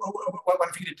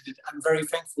 One thing that I'm very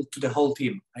thankful to the whole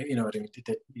team.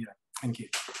 Thank you.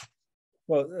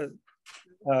 Well,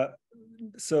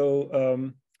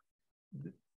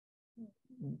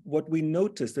 what we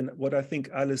noticed, and what I think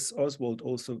Alice Oswald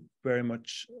also very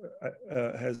much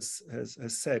has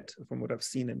said, from what I've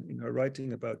seen in her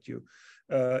writing about you,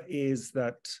 is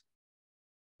that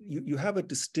you have a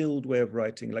distilled way of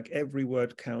writing, like every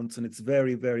word counts, and it's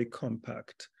very, very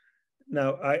compact.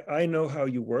 Now, I know how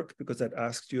you work because I'd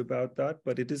asked you about that,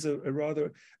 but it is a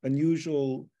rather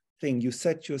unusual thing. You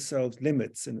set yourselves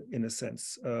limits in a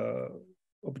sense,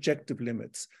 objective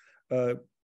limits.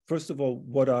 First of all,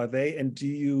 what are they? And do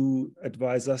you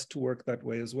advise us to work that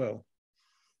way as well?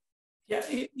 Yeah,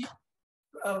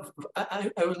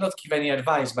 I will not give any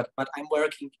advice, but I'm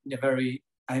working in a very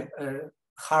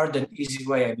hard and easy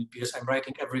way. I mean, because I'm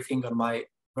writing everything on my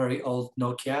very old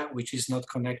Nokia, which is not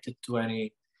connected to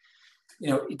any,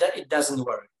 it doesn't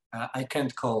work. I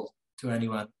can't call to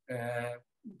anyone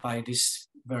by this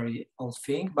very old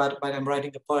thing, but I'm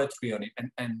writing a poetry on it,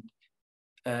 and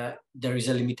there is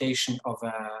a limitation of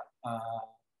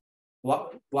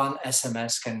one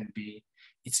SMS can be,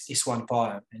 it's one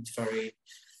poem. It's very,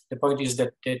 the point is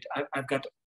that I've got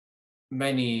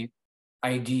many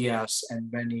ideas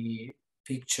and many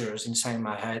pictures inside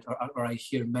my head, or I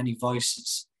hear many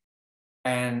voices,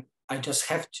 and I just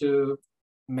have to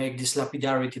make this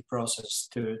lapidarity process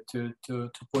to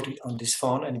put it on this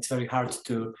phone, and it's very hard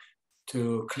to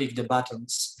click the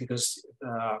buttons because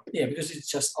it's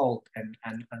just old and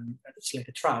it's like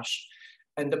a trash.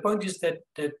 And the point is that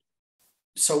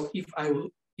so if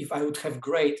I would have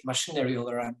great machinery all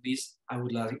around this, I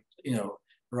would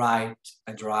write,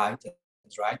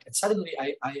 and suddenly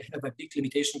I have a big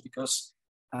limitation because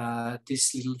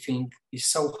this little thing is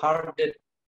so hard that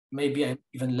maybe I'm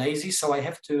even lazy, so I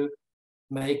have to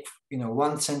make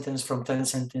one sentence from 10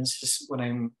 sentences when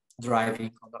I'm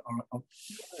driving on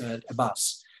a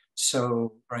bus,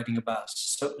 so riding a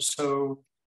bus. So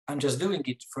I'm just doing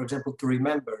it, for example, to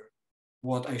remember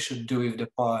what I should do with the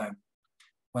poem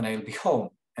when I'll be home.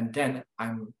 And then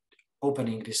I'm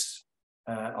opening this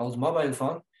old mobile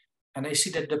phone, and I see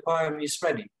that the poem is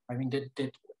ready. I mean,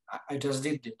 that I just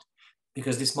did it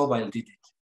because this mobile did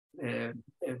it,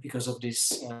 because of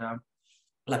this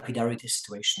lapidarity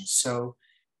situation. So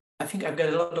I think I've got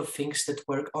a lot of things that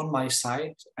work on my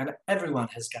side, and everyone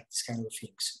has got this kind of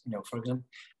things. For example,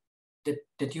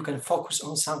 that you can focus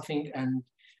on something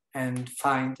and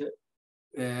find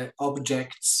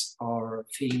objects or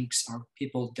things or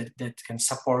people that can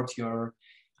support your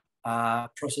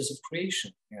process of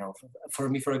creation. For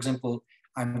me, for example,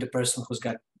 I'm the person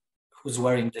who's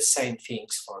wearing the same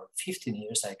things for 15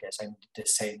 years, I guess. I'm the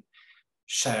same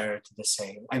shirt, the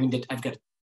same. I mean, that I've got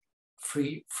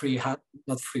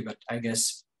not free, but I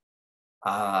guess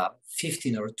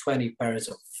 15 or 20 pairs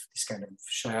of this kind of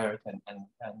shirt and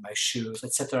my shoes,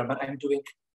 etc. But I'm doing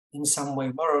in some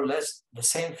way more or less the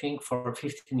same thing for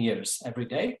 15 years every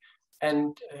day,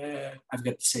 and I've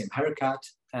got the same haircut,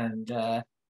 and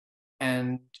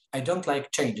I don't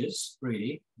like changes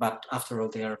really, but after all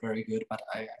they are very good, but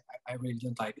I really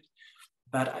don't like it.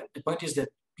 But the point is that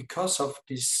because of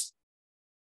this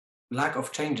lack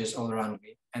of changes all around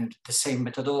me and the same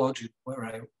methodology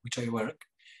which I work,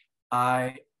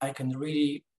 I can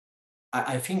really,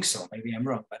 I think so, maybe I'm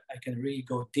wrong, but I can really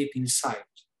go deep inside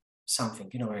something,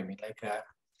 you know what I mean? Like,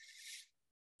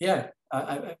 yeah,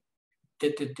 I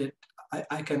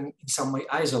can in some way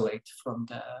isolate from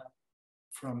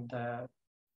the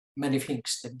many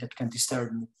things that can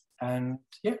disturb me. And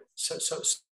yeah, so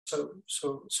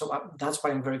that's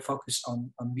why I'm very focused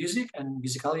on music and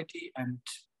musicality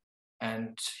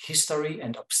and history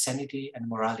and obscenity and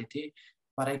morality.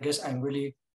 But I guess I'm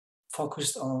really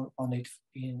focused on it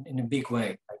in a big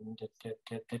way. I mean,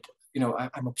 that you know,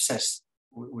 I'm obsessed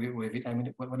with it. I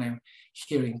mean, when I'm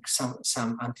hearing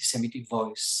some anti-Semitic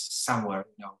voice somewhere,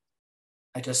 you know,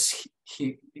 I just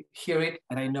hear it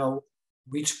and I know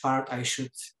which part I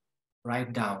should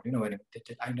write down. You know,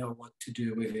 that I know what to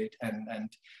do with it, and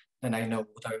then I know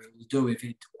what I will do with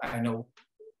it. I know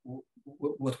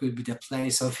what will be the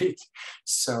place of it.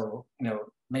 So, you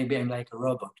know, maybe I'm like a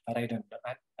robot, but I don't know.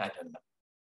 I don't know.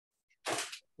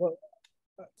 Well,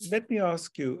 let me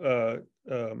ask you,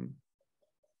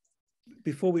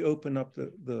 before we open up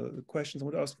the questions, I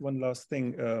want to ask one last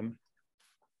thing.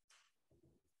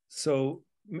 So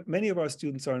many of our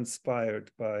students are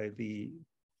inspired by the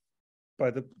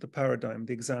paradigm,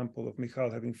 the example of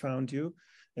Michal having found you,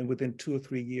 and within 2 or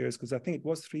 3 years, because I think it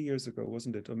was 3 years ago,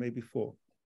 wasn't it? Or maybe 4,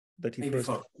 that he first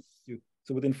found you.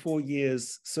 So within 4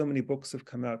 years, so many books have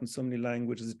come out in so many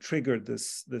languages. It triggered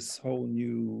this whole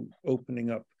new opening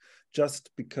up,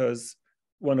 just because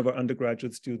one of our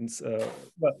undergraduate students,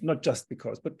 well, not just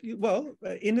because, but well,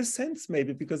 in a sense,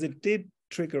 maybe because it did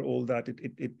trigger all that.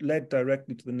 It led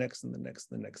directly to the next and the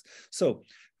next and the next. So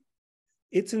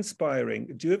it's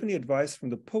inspiring. Do you have any advice from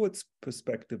the poet's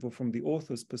perspective or from the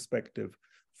author's perspective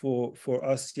for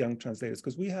us young translators?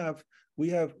 Because we have,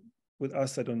 with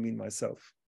us, I don't mean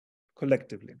myself,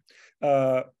 collectively.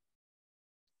 What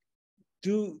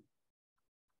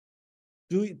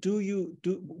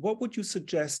would you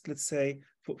suggest, let's say,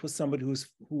 for somebody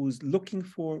who's looking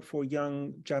for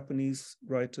young Japanese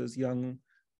writers, young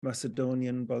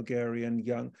Macedonian, Bulgarian,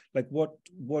 young, like what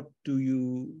do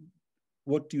you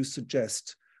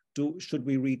suggest? Should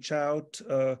we reach out?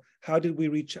 How did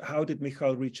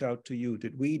Michal reach out to you?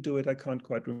 Did we do it? I can't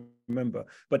quite remember.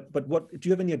 But what do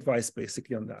you have any advice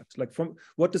basically on that? Like, from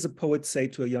what does a poet say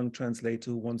to a young translator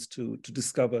who wants to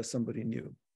discover somebody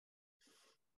new?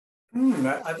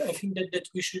 I think that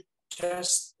we should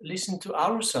just listen to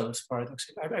ourselves,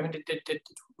 paradoxically. I mean, that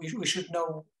we should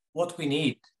know what we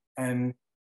need and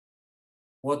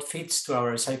what fits to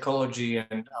our psychology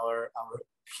and our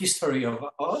history of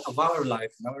our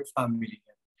life and our family.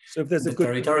 So if there's the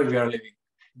territory we are living.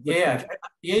 Yeah,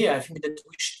 I think that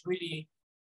we should really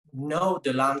know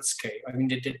the landscape. I mean,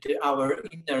 our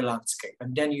inner landscape,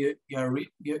 and then you're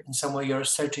in some way you're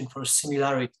searching for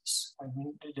similarities. I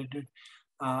mean,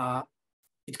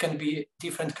 it can be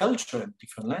different culture and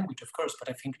different language, of course, but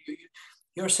I think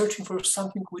you're searching for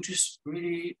something which is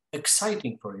really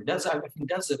exciting for you. I think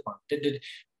that's the point.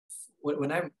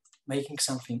 When I'm making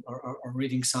something or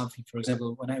reading something, for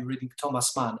example, when I'm reading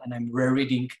Thomas Mann and I'm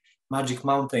rereading Magic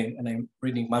Mountain, and I'm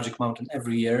reading Magic Mountain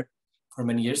every year for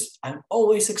many years, I'm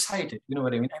always excited. You know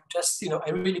what I mean? I'm just, I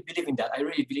really believe in that. I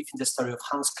really believe in the story of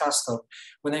Hans Castorp.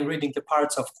 When I'm reading the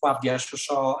parts of Claudia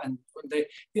Chauchat, and when they,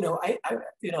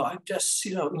 I'm just,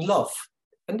 in love.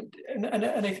 And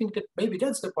I think that maybe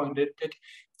that's the point, that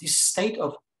this state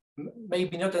of,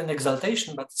 maybe not an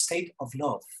exaltation, but state of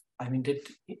love. I mean, that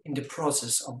in the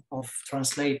process of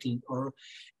translating, or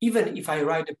even if I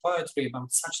write a poetry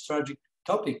about such tragic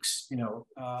topics,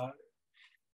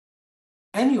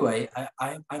 anyway,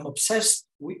 I'm obsessed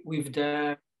with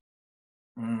the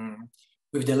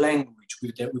language,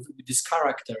 with these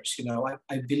characters.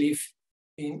 I believe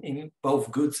in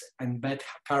both good and bad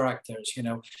characters.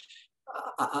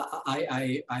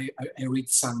 I read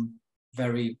some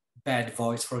very bad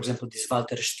voice, for example, this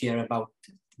Walter Stier about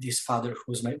this father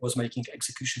who was making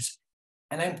executions,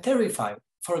 and I'm terrified.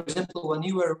 For example, when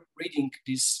you were reading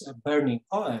this burning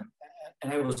poem,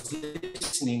 and I was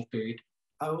listening to it,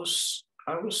 I was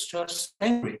just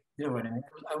angry. You know what I mean?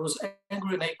 I was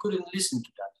angry, and I couldn't listen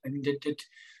to that. I mean, that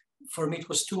for me it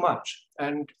was too much.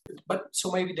 But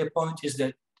so maybe the point is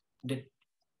that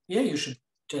you should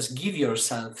just give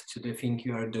yourself to the thing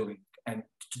you are doing, and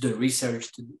to the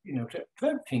research, to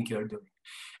everything you are doing.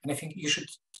 And I think you should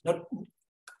not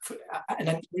and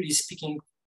I'm really speaking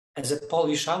as a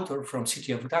Polish author from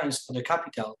city of Gdańsk, the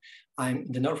capital. I'm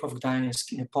in the north of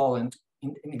Gdańsk, in Poland,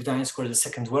 in Gdańsk, where the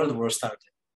Second World War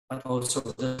started, but also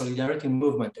the solidarity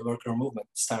movement, the worker movement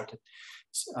started.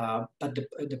 But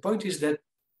the point is that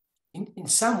in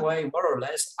some way, more or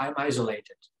less, I'm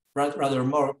isolated. Rather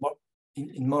more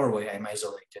in more way, I'm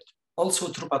isolated. Also,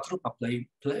 Trupa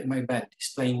my band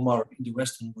is playing more in the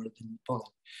Western world than in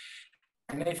Poland.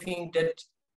 And I think that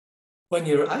when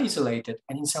you're isolated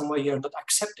and in some way you're not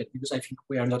accepted, because I think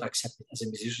we are not accepted as a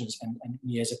musicians and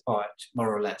me as a poet,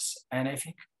 more or less. And I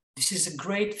think this is a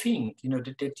great thing,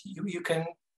 that you can,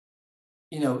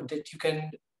 that you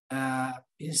can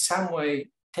in some way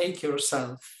take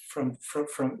yourself from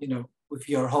with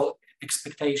your whole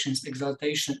expectations,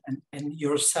 exaltation, and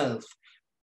yourself,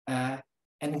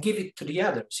 and give it to the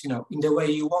others, in the way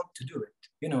you want to do it.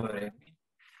 You know what I mean?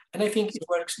 And I think it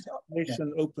works.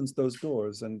 Nation opens those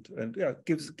doors and yeah,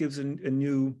 gives a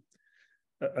new.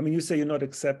 I mean, you say you're not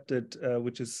accepted,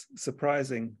 which is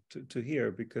surprising to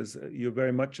hear, because you're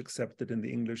very much accepted in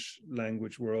the English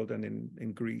language world and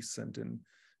in Greece and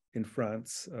in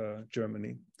France,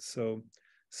 Germany. So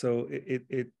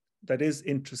that is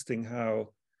interesting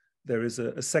how there is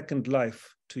a second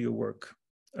life to your work.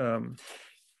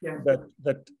 Yeah.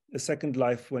 That a second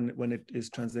life when it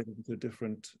is translated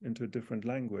into a different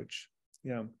language.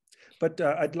 Yeah, but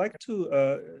I'd like to.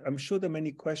 I'm sure there are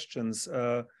many questions.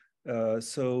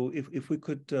 So if we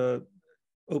could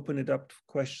open it up to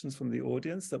questions from the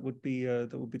audience, that would be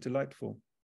delightful.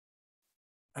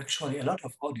 Actually, a lot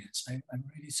of audience. I'm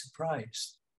really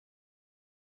surprised.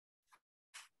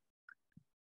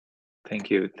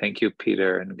 Thank you,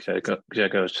 Peter and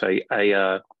Grzegorz.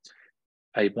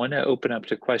 I want to open up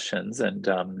to questions, and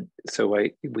so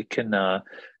we can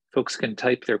folks can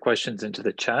type their questions into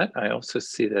the chat. I also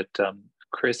see that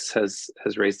Chris has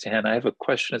raised a hand. I have a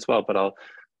question as well, but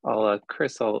I'll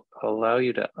Chris, I'll allow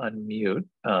you to unmute,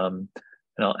 and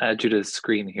I'll add you to the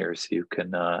screen here so you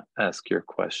can ask your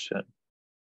question.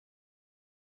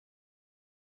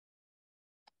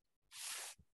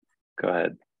 Go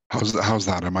ahead. How's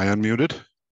that? Am I unmuted?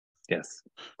 Yes.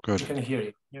 Good. I can hear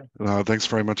you. Yeah. Thanks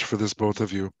very much for this, both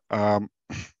of you.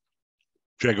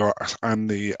 Grzegorz, I'm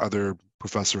the other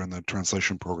professor in the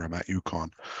translation program at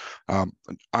UConn. I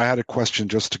had a question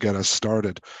just to get us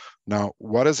started. Now,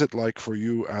 what is it like for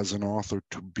you as an author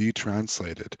to be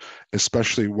translated?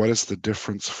 Especially, what is the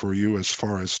difference for you as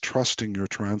far as trusting your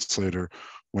translator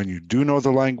when you do know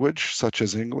the language, such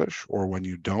as English, or when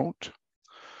you don't?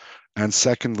 And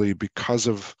secondly, because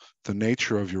of the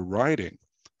nature of your writing,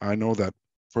 I know that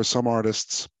for some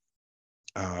artists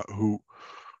who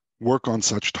work on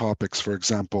such topics, for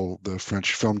example, the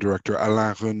French film director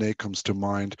Alain Resnais comes to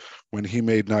mind when he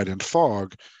made Night and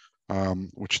Fog,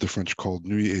 which the French called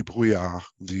Nuit et Brouillard.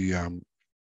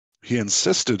 He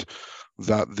insisted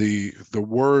that the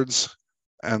words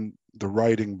and the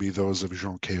writing be those of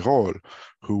Jean Cayrol,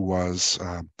 who was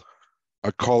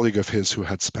a colleague of his who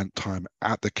had spent time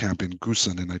at the camp in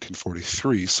Gruesome in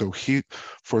 1943. So he,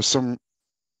 for some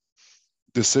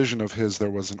decision of his, there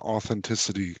was an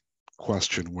authenticity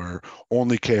question where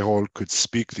only Cayrol could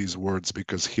speak these words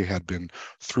because he had been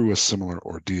through a similar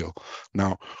ordeal.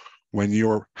 Now, when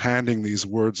you're handing these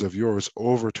words of yours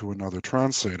over to another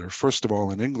translator, first of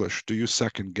all, in English, do you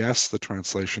second guess the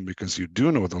translation because you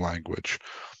do know the language?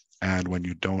 And when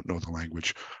you don't know the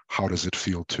language, how does it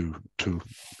feel to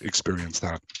experience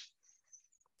that?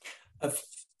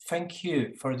 Thank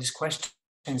you for these questions,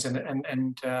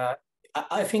 and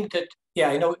I think that, yeah,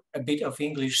 I know a bit of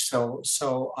English, so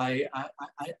I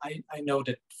know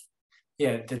that,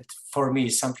 yeah, that for me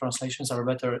some translations are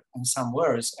better than some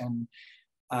words, and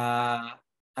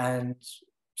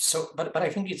so, but I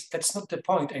think that's not the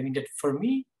point. I mean, that for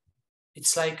me,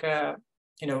 it's like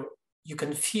you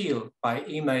can feel by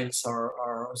emails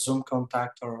or Zoom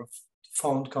contact or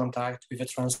phone contact with a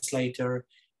translator,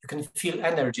 you can feel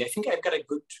energy. I think I've got a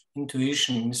good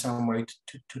intuition in some way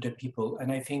to the people,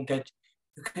 and I think that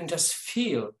you can just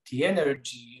feel the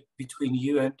energy between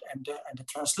you and the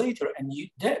translator, and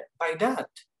by that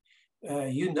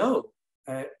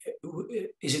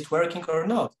is it working or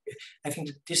not? I think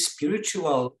that this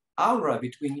spiritual aura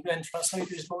between you and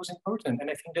translator is most important, and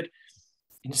I think that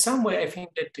in some way, I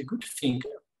think that the good thing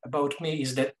about me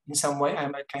is that in some way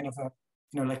I'm a kind of a,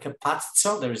 like a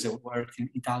pazzo. There is a word in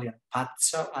Italian,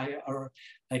 pazzo, or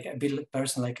like a bit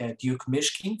person like a Duke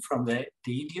Mishkin from the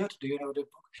Idiot. Do you know the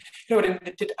book?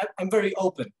 I'm very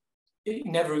open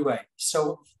in every way.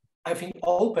 So I think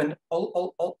open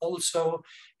also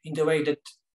in the way that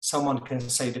someone can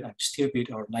say that I'm stupid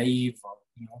or naive or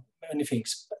many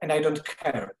things, and I don't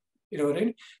care. You know what I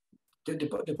mean?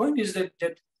 the point is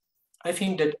that I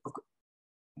think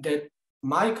that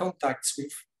my contacts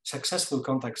with successful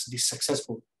contacts, these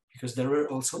successful, because there were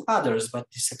also others, but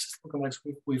these successful contacts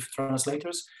with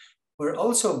translators were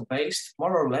also based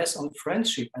more or less on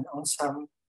friendship and on some,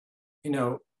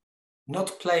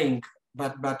 not playing,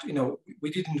 but we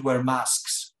didn't wear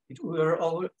masks. We were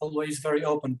always very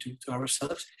open to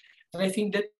ourselves. And I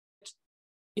think that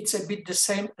it's a bit the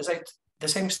same as the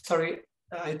same story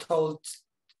I told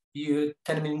you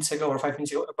 10 minutes ago or 5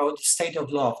 minutes ago about the state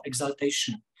of love,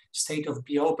 exaltation, state of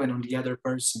be open on the other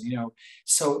person,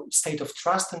 so state of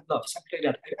trust and love, something like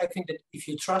that. I think that if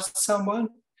you trust someone,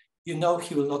 he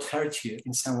will not hurt you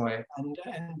in some way, and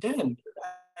then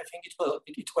I think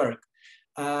it worked.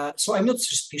 So I'm not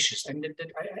suspicious.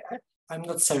 I'm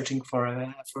not searching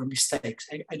for mistakes.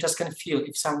 I just can feel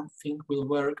if something will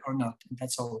work or not, and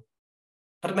that's all.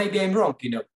 But maybe I'm wrong.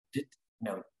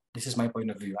 This is my point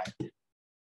of view.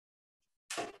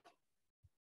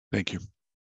 Thank you.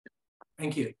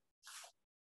 Thank you.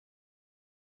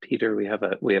 Peter, we have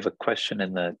a question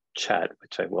in the chat,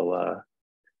 which I will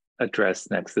address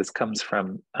next. This comes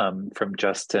from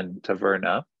Justin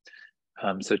Taverna.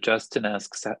 So Justin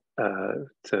asks to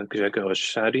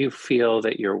Grzegorz, how do you feel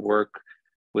that your work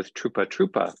with Trupa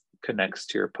Trupa connects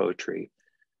to your poetry?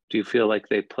 Do you feel like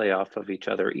they play off of each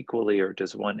other equally, or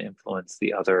does one influence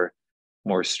the other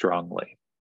more strongly?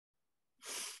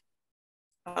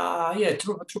 Yeah,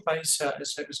 Trupa Trupa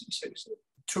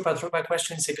Trupa Trupa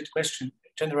question is a good question,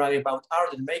 generally about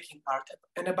art and making art,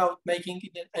 and about making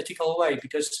it in an ethical way,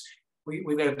 because we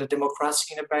have the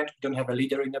democracy in a band, we don't have a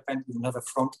leader in a band, we don't have a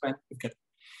front band.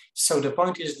 So the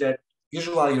point is that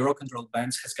usually rock and roll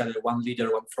bands has got one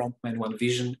leader, one frontman, one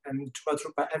vision, and Trupa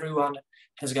Trupa, everyone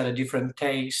has got a different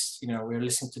taste. We're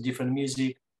listening to different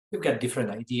music, we've got different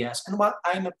ideas, and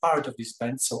I'm a part of this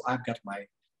band, so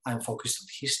I'm focused on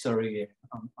history,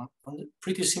 on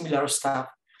pretty similar stuff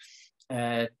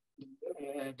that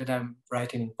I'm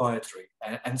writing in poetry.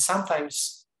 And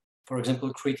sometimes, for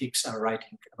example, critics are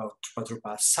writing about Trupa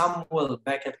Trupa, Samuel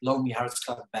Beckett, Lonely Hearts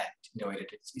Club Band.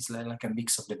 It's like a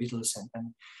mix of the Beatles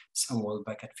and Samuel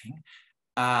Beckett thing.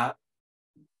 But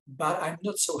I'm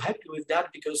not so happy with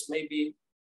that, because maybe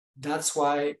that's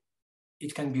why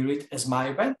it can be read as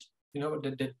my band.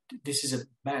 That this is a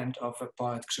band of a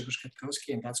poet, Grzegorz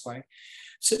Kwiatkowski, and that's why.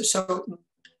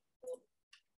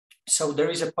 So there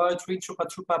is a poetry Trupa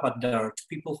Trupa, but there are two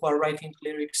people who are writing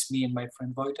lyrics, me and my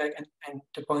friend Wojtek, and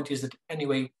the point is that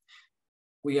anyway,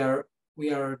 we are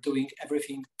doing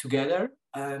everything together,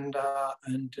 and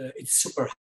it's super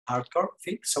hardcore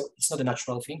thing. So it's not a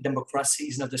natural thing. Democracy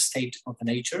is not a state of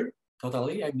nature,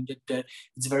 totally. I mean,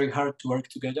 it's very hard to work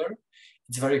together.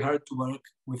 It's very hard to work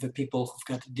with the people who've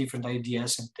got different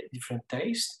ideas and different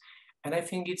tastes. And I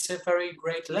think it's a very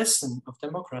great lesson of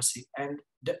democracy. And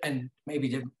maybe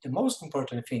the most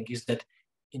important thing is that,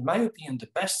 in my opinion, the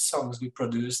best songs we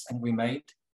produced and we made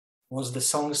was the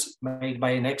songs made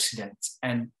by an accident.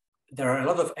 And there are a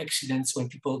lot of accidents when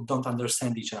people don't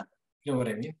understand each other. You know what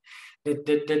I mean?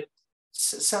 That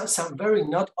some very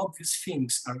not obvious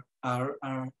things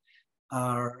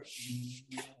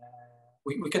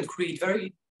we can create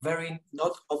very, very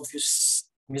not obvious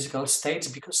musical states,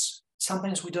 because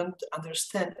sometimes we don't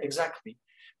understand exactly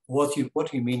what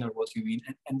you mean or what you mean.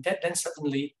 And then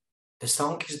suddenly the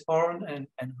song is born,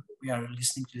 and we are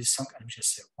listening to this song and we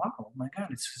just say, wow, oh my God,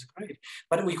 this is great.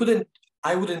 But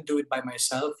I wouldn't do it by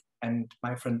myself, and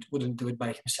my friend wouldn't do it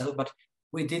by himself, but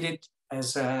we did it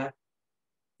as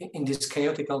in this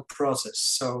chaotical process.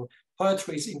 So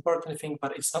poetry is an important thing,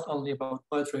 but it's not only about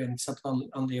poetry, and it's not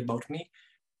only about me.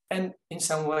 And in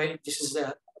some way, this is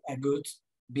a good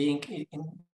being in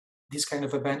this kind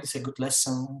of a band. It's a good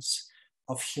lessons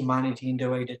of humanity, in the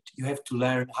way that you have to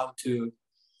learn how to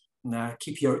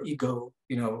keep your ego,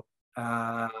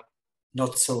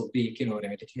 not so big, what I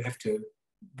mean? That you have to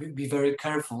be very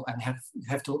careful and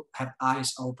have to have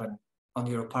eyes open on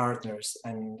your partners,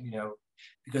 and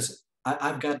because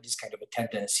I've got this kind of a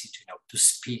tendency to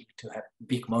speak, to have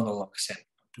big monologues and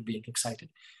to being excited,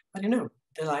 but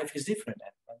the life is different,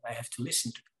 and I have to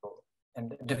listen to people,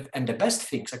 and the best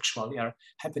things actually are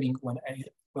happening when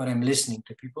I'm listening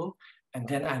to people, and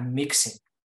then I'm mixing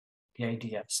the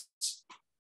ideas.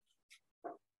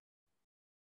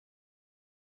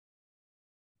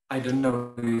 I don't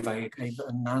know if I gave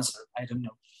an answer. I don't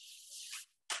know.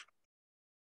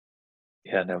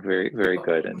 Yeah, no, very, very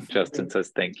good. And Justin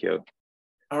says, thank you.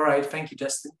 All right, thank you,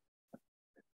 Justin.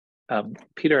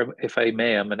 Peter, if I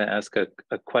may, I'm going to ask a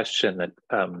question that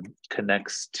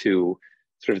connects to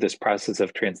sort of this process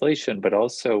of translation, but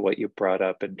also what you brought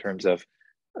up in terms of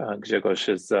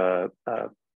Grzegorz's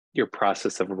your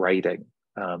process of writing.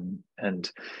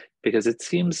 And because it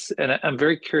seems, and I'm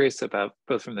very curious about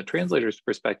both from the translator's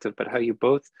perspective, but how you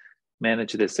both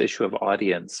manage this issue of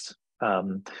audience.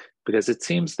 Because it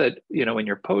seems that, you know, in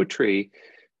your poetry,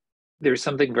 there's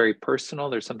something very personal,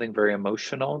 there's something very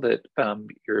emotional that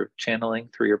you're channeling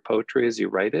through your poetry as you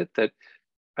write it, that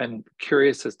I'm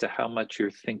curious as to how much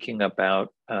you're thinking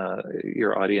about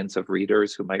your audience of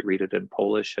readers who might read it in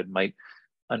Polish and might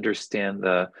understand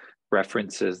the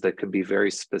references that can be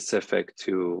very specific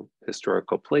to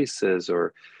historical places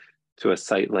or to a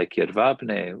site like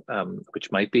Jedwabne,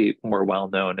 which might be more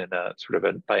well-known in a sort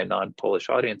of by a non-Polish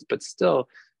audience, but still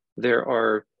there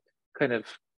are kind of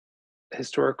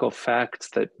historical facts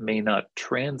that may not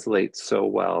translate so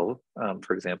well.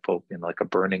 For example, in like a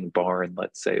burning barn,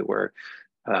 let's say, where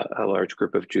a large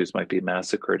group of Jews might be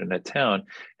massacred in a town.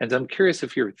 And I'm curious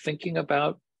if you're thinking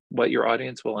about what your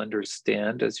audience will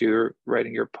understand as you're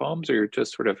writing your poems, or you're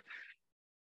just sort of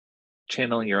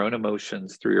channeling your own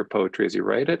emotions through your poetry as you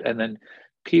write it. And then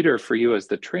Peter, for you as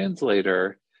the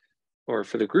translator, or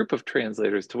for the group of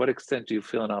translators, to what extent do you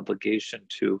feel an obligation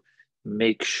to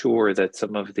make sure that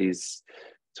some of these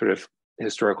sort of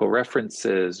historical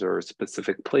references or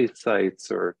specific place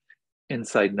sites or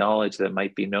inside knowledge that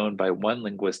might be known by one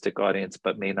linguistic audience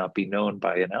but may not be known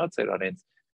by an outside audience,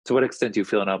 to what extent do you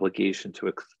feel an obligation to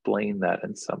explain that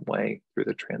in some way through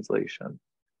the translation?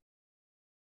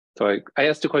 So I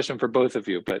asked a question for both of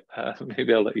you, but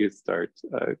maybe I'll let you start,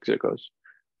 Grzegorz.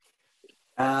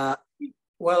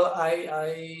 Well,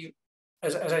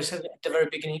 as I said at the very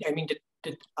beginning, I mean,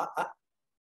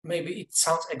 maybe it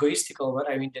sounds egoistical,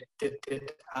 but I mean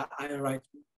that I write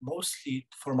mostly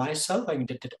for myself. I mean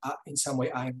that in some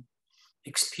way I'm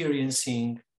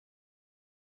experiencing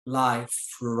life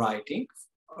through writing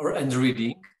and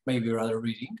reading, maybe rather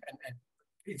reading, and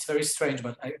it's very strange,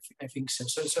 but I think so.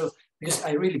 So because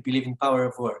I really believe in power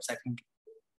of words, I think,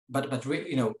 but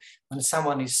you know, when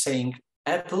someone is saying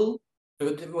apple,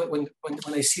 when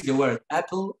I see the word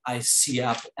apple, I see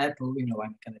apple. You know,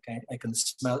 I can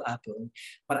smell apple.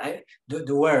 But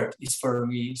the word is for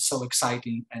me so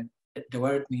exciting, and the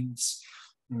word means,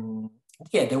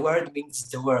 the word means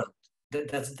the world.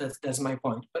 That's my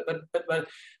point. But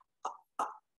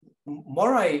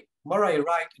more I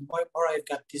write, more I've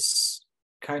got this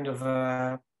kind of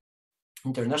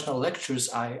international lectures.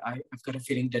 I've got a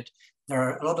feeling that there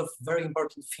are a lot of very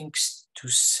important things to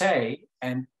say,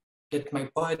 and that my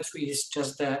poetry is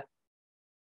just the,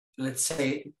 let's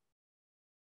say,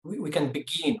 we can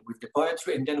begin with the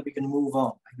poetry and then we can move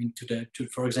on. I mean,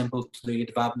 for example, to the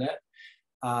Jedwabne,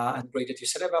 and great that you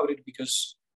said about it,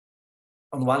 because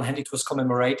on one hand it was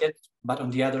commemorated, but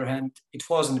on the other hand it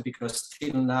wasn't, because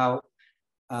till now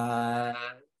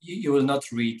you will not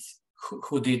read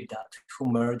who did that,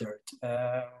 who murdered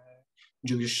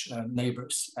Jewish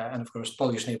neighbors, and of course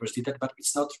Polish neighbors did that, but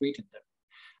it's not written there.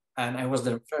 And I was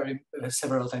there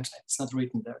several times. It's not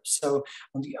written there. So,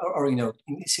 you know,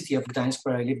 in the city of Gdańsk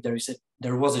where I live,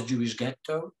 there was a Jewish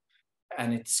ghetto,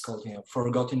 and it's called, you know,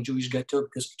 Forgotten Jewish Ghetto,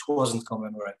 because it wasn't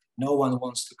commemorated. No one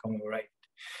wants to commemorate it.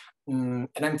 And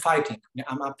I'm fighting.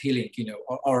 I'm appealing. You know,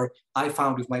 or I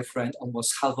found with my friend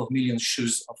almost 500,000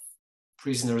 shoes of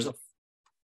prisoners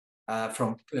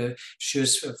from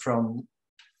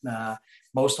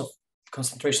most of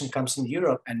concentration camps in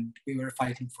Europe, and we were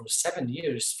fighting for 7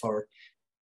 years for,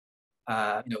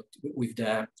 you know, with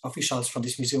the officials from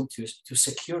this museum to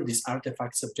secure these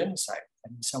artifacts of genocide.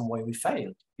 And in some way we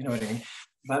failed, you know what I mean?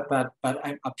 But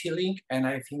I'm appealing, and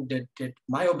I think that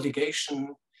my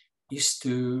obligation is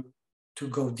to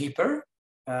go deeper,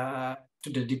 to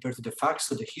the facts,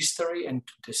 to the history, and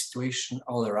to the situation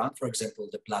all around. For example,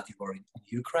 the bloody war in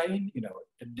Ukraine. You know,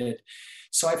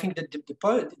 so I think that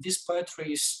this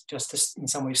poetry is just in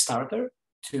some way starter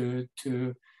to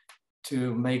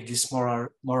make this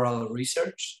moral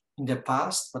research in the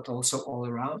past, but also all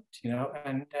around. You know,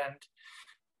 and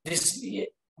this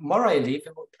more I live.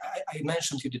 I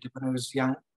mentioned to you that when I was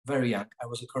young, very young, I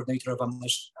was a coordinator of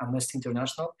Amnesty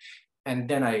International, and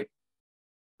then I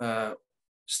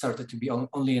started to be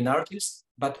only an artist.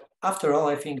 But after all,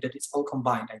 I think that it's all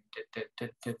combined.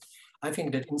 I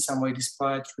think that in some way this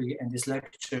poetry and these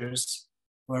lectures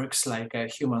works like a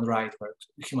human rights work.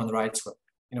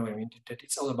 You know what I mean? That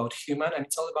it's all about human, and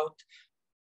it's all about,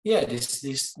 yeah,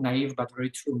 this naive but very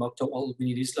true motto: all we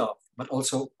need is love, but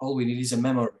also all we need is a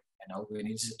memory, and all we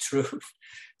need is a truth.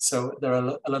 So there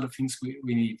are a lot of things we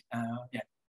need.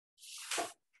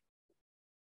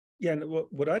 Yeah, and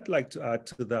what I'd like to add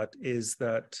to that is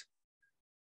that,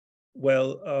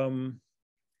 well,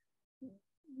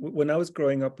 when I was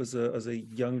growing up as a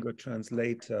younger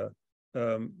translator,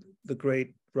 the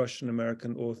great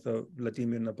Russian-American author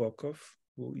Vladimir Nabokov,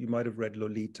 who you might have read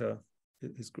Lolita,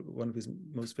 one of his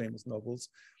most famous novels.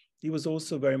 He was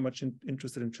also very much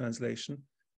interested in translation.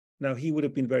 Now, he would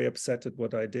have been very upset at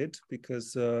what I did,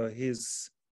 because his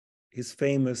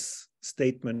famous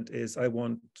statement is, I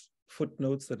want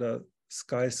footnotes that are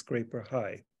skyscraper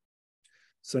high.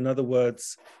 So in other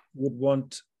words, would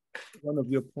want one of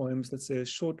your poems, let's say a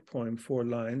short poem, 4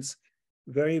 lines,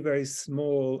 very, very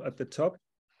small at the top,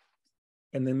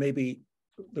 and then maybe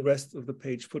the rest of the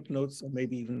page footnotes, or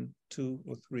maybe even 2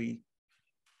 or 3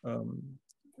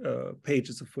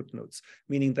 pages of footnotes,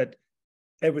 meaning that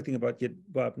everything about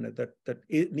Jedwabne that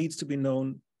it needs to be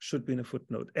known should be in a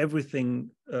footnote. Everything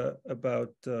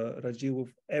about Radziwiłł,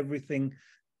 everything,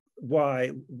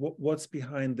 what's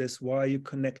behind this? Why are you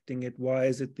connecting it? Why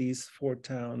is it these 4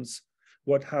 towns?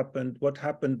 What happened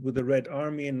with the Red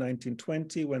Army in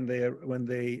 1920 when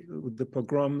they with the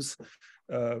pogroms,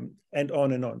 and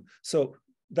on and on. So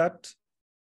that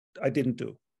I didn't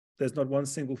do. There's not one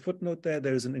single footnote there.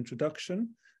 There's an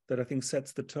introduction that I think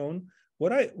sets the tone.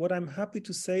 What I'm happy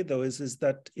to say, though, is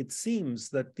that it seems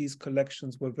that these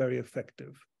collections were very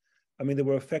effective. I mean, they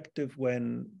were effective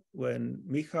when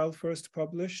Michal first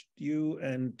published you,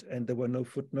 and there were no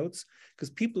footnotes, because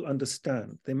people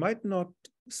understand. They might not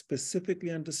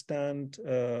specifically understand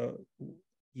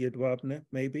Jedwabne,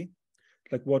 maybe,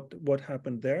 like what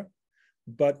happened there.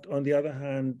 But on the other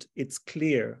hand, it's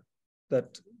clear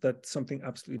that something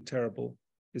absolutely terrible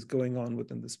is going on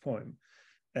within this poem.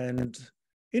 And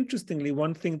interestingly,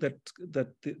 one thing that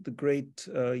the great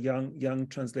young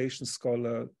translation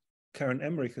scholar Karen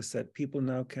Emmerich has said, people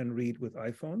now can read with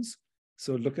iPhones,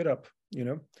 so look it up,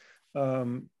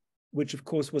 which of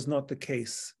course was not the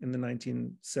case in the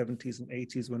 1970s and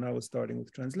 80s when I was starting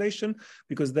with translation,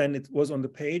 because then it was on the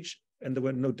page and there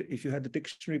were no, if you had the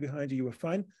dictionary behind you, you were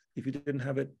fine. If you didn't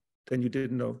have it, then you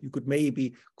didn't know. You could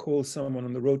maybe call someone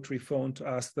on the rotary phone to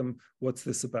ask them, what's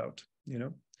this about,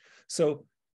 So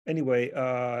anyway,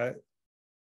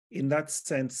 in that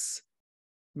sense,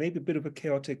 maybe a bit of a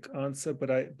chaotic answer, but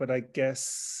I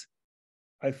guess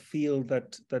I feel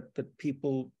that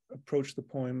people approach the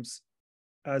poems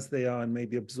as they are and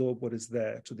maybe absorb what is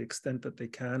there to the extent that they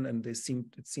can, and it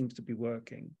seems to be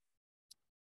working.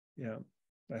 Yeah,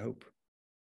 I hope.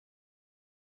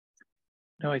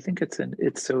 No, I think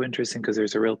it's so interesting because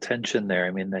there's a real tension there.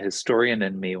 I mean, the historian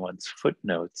in me wants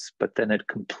footnotes, but then it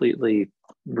completely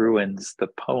ruins the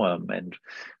poem and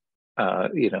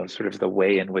sort of the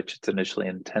way in which it's initially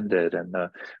intended and the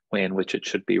way in which it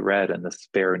should be read and the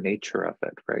spare nature of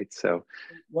it, right? So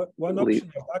one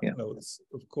option are backnotes,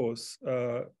 of course.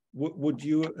 Would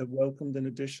you have welcomed an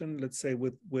edition, let's say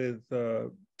with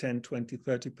 10, 20,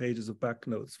 30 pages of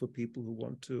backnotes for people who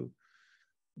want to?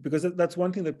 Because that's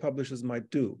one thing that publishers might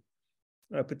do,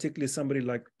 particularly somebody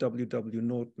like W.W.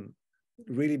 Norton,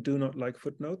 really do not like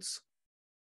footnotes,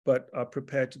 but are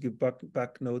prepared to give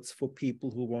back notes for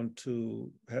people who want to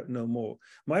know more.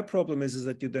 My problem is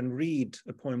that you then read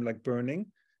a poem like Burning,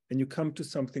 and you come to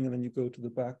something, and then you go to the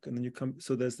back, and then you come.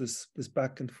 So there's this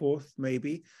back and forth,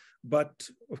 maybe, but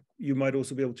you might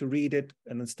also be able to read it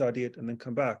and then study it and then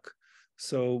come back.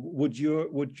 So would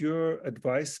your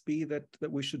advice be that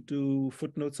we should do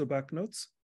footnotes or back notes?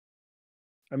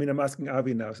 I mean, I'm asking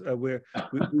Avi now, where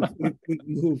we've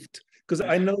moved, because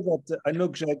I know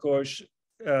Grzegorz.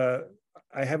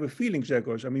 I have a feeling,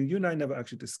 Grzegorz, I mean, you and I never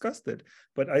actually discussed it,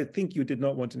 but I think you did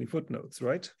not want any footnotes,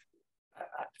 right?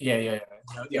 Yeah.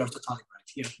 You're totally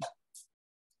right. Yeah.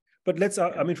 But let's,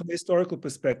 I mean, from a historical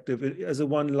perspective, as a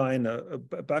one-liner,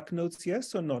 back notes,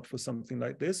 yes or not for something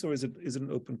like this, or is it an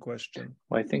open question?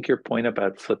 Well, I think your point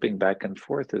about flipping back and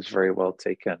forth is very well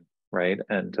taken, right?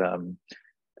 And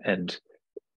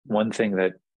one thing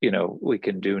that we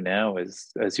can do now is,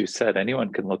 as you said,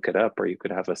 anyone can look it up, or you could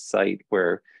have a site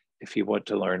where if you want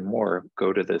to learn more,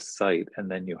 go to this site, and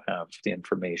then you have the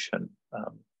information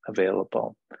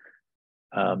available.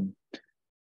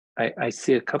 I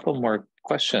see a couple more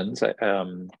questions.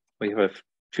 We have a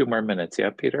few more minutes, yeah,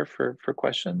 Peter, for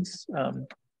questions. We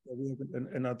have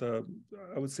another,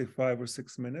 I would say 5 or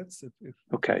 6 minutes.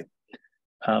 Okay.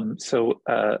 So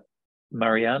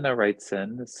Mariana writes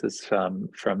in, this is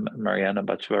from Mariana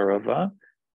Bachvarova,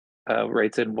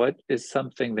 writes in, what is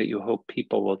something that you hope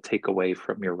people will take away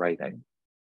from your writing?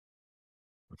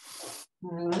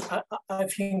 I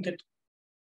think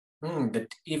that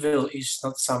evil is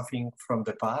not something from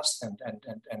the past, and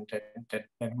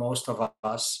that most of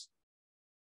us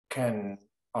can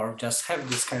or just have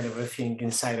this kind of a thing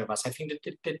inside of us. I think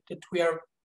that we are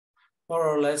more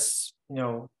or less,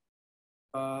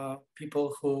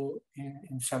 people who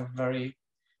in some very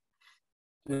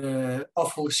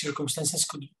awful circumstances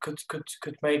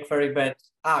could make very bad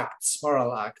acts,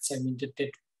 moral acts. I mean,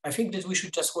 I think that we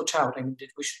should just watch out. I mean,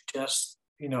 that we should just,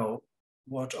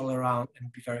 watch all around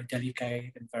and be very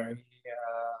delicate and very,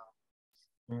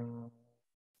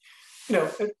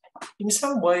 in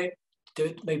some way,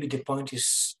 maybe the point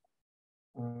is,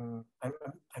 I'm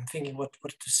thinking what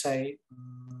to say.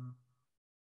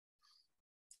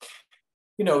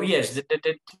 Yes,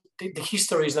 the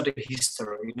history is not a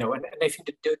history, and I think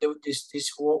that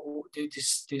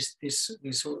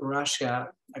this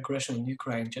Russia aggression in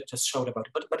Ukraine just showed about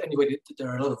it. But anyway, there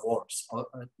are a lot of wars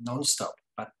non-stop.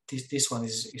 But this one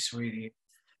is really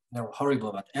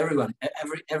horrible. But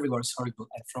everywhere is horrible.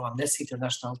 And from Amnesty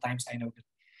International times, I know that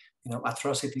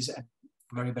atrocities and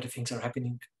very bad things are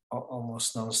happening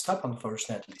almost non-stop,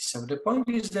 unfortunately. So the point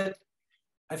is that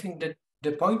I think that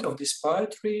the point of this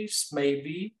poetry is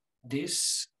maybe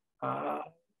this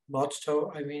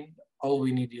motto. I mean, all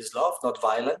we need is love, not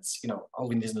violence. All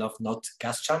we need is love, not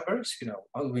gas chambers.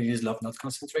 All we need is love, not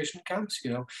concentration camps.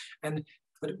 And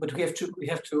but we have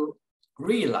to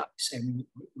realize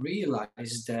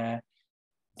the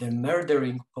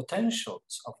murdering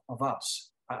potentials of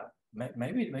us.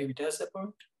 Maybe that's the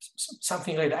point.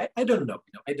 Something like that. I don't know.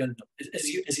 I don't know.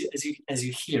 As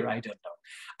you hear, I don't know.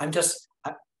 I'm just.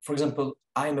 For example,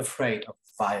 I'm afraid of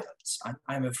violence.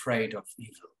 I'm afraid of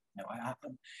evil.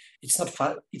 It's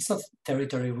not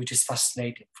territory which is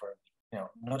fascinating for me.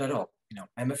 Not at all.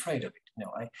 I'm afraid of it.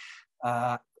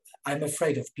 I'm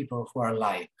afraid of people who are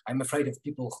lying. I'm afraid of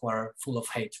people who are full of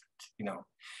hatred.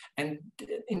 And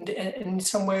in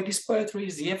some way, this poetry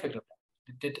is the effect of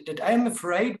that. That I am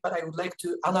afraid, but I would like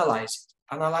to analyze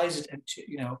it, and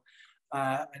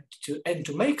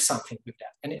to make something with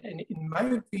that. And in my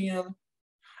opinion,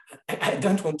 I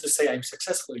don't want to say I'm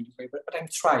successful in this way, but I'm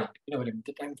trying. You know what I mean?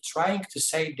 That I'm trying to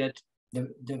say that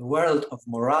the world of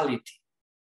morality,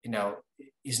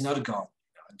 is not gone.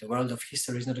 The world of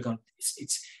history is not gone.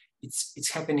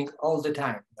 It's happening all the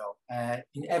time.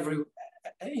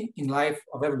 In life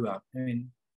of everyone. I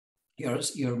mean,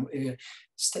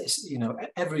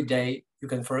 every day you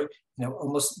can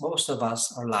almost most of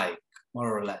us are lying,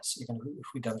 more or less, even if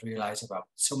we don't realize about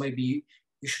it. So maybe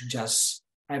you should just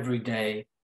every day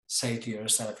say to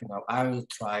yourself, I will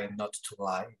try not to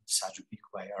lie in such a big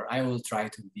way, or I will try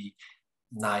to be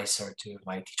nicer to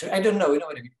my teacher. I don't know,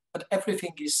 what I mean? But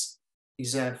everything is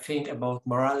a thing about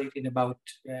morality and about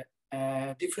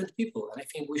different people. And I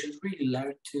think we should really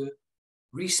learn to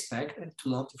respect and to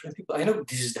love different people. I know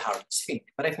this is the hardest thing,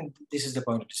 but I think this is the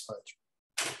point of this poetry.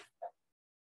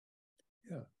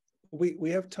 Yeah, we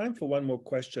have time for one more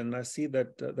question. I see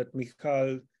that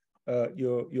Michal,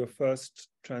 your first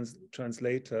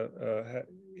translator,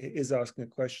 is asking a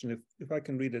question. If I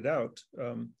can read it out.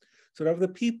 So of the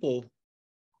people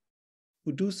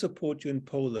who do support you in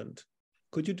Poland,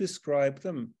 could you describe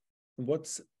them?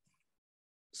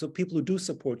 So people who do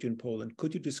support you in Poland,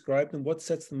 could you describe them? What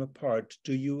sets them apart?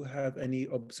 Do you have any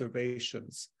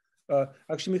observations?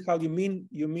 Actually, Michal,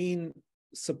 you mean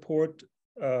support,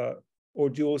 or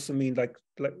do you also mean like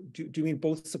do you mean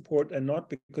both support and not?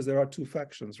 Because there are two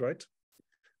factions, right?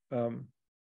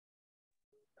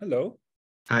 Hello.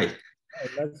 Hi. Hi,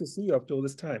 nice to see you after all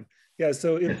this time. Yeah.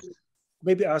 So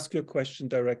maybe ask your question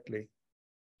directly.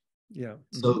 Yeah.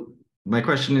 So my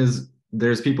question is,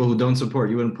 there's people who don't support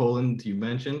you in Poland, you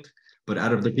mentioned, but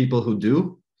out of the people who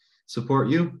do support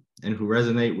you and who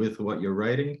resonate with what you're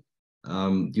writing,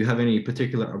 do you have any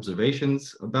particular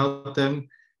observations about them?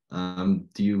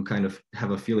 Do you kind of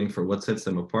have a feeling for what sets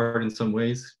them apart in some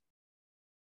ways?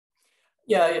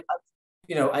 Yeah,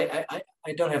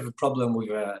 I don't have a problem with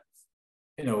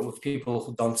with people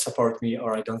who don't support me,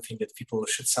 or I don't think that people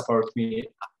should support me.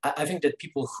 I think that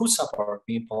people who support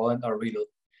me in Poland are real,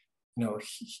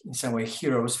 in some way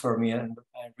heroes for me and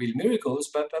real miracles.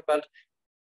 But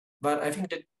I think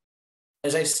that,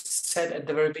 as I said at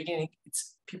the very beginning,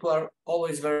 people are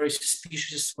always very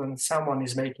suspicious when someone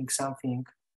is making something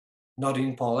not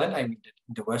in Poland, I mean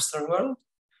in the Western world.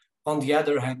 On the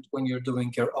other hand, when you're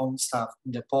doing your own stuff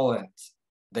in the Poland,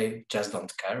 they just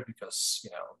don't care, because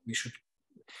we should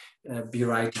be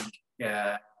writing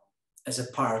as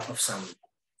a part of some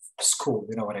school,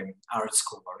 what I mean, art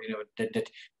school, or that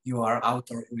you are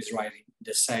author who is writing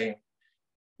the same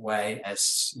way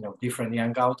as different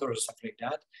young authors or stuff like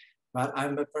that. But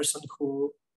I'm a person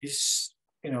who is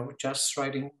just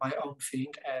writing my own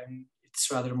thing, and it's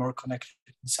rather more connected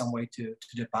in some way to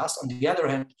the past. On the other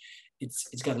hand,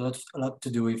 it's got a lot to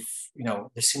do with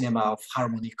the cinema of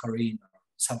Harmony Korine or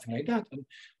something like that. And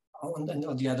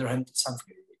on the other hand,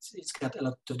 it's got a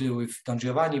lot to do with Don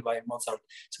Giovanni by Mozart.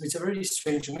 So it's a really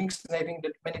strange mix, and I think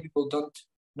that many people don't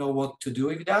know what to do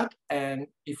with that. And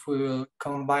if we will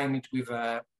combine it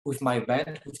with my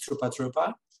band, with Trupa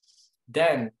Trupa,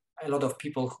 then a lot of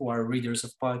people who are readers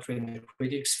of poetry and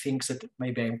critics thinks that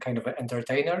maybe I'm kind of an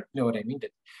entertainer. You know what I mean?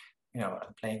 That, you know,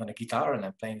 I'm playing on a guitar and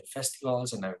I'm playing at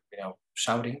festivals and I'm, you know,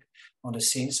 shouting on the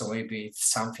scene. So maybe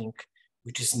it's something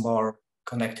which is more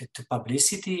connected to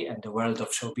publicity and the world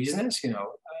of show business. You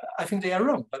know, I think they are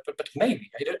wrong, but maybe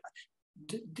I don't.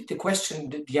 The question,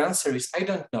 the answer is I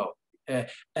don't know. But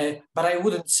I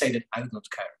wouldn't say that I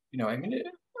don't care. You know, I mean,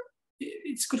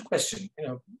 it's a good question. You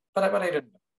know, but I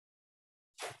don't know.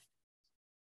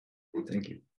 Thank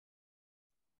you.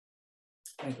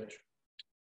 My pleasure.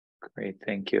 Great,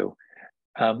 thank you.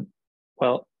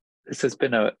 Well, this has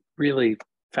been a really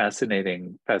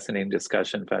fascinating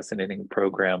discussion, fascinating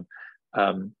program.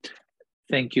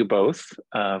 Thank you both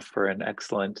for an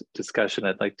excellent discussion.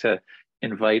 I'd like to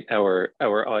invite our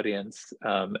audience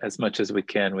as much as we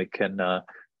can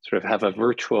sort of have a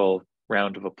virtual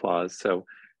round of applause. So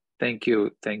thank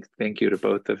you to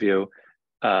both of you.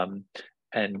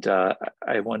 And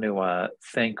I want to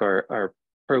thank our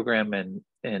program in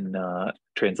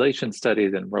translation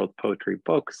studies and world poetry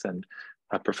books, and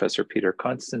Professor Peter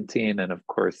Constantine, and of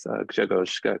course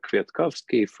Grzegorz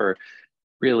Kwiatkowski for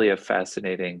really a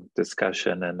fascinating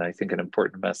discussion, and I think an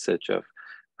important message of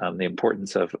the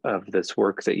importance of this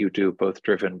work that you do, both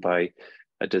driven by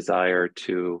a desire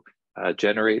to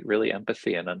generate really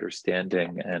empathy and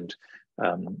understanding and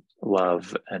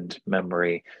love and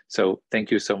memory. So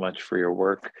thank you so much for your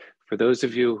work. For those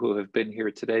of you who have been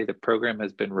here today, the program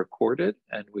has been recorded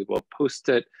and we will post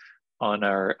it on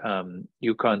our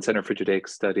UConn Center for Judaic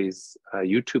Studies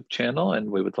YouTube channel, and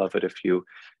we would love it if you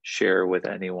share with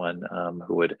anyone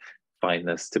who would find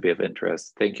this to be of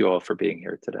interest. Thank you all for being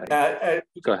here today.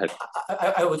 Go ahead.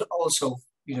 I would also,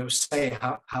 you know, say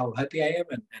how happy I am,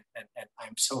 and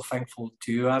I'm so thankful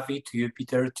to you, Avi, to you,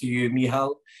 Peter, to you,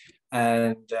 Michal,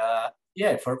 and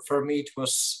yeah, for me it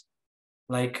was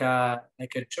like a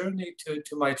journey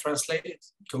to my translation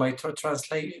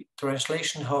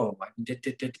home. I mean,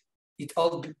 it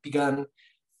all began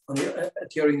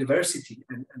at your university,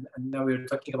 and now we're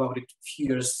talking about it a few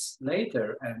years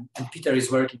later, and Peter is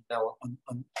working now on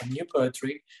new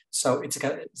poetry, so it's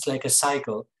like a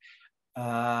cycle.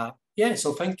 Yeah,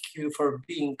 so thank you for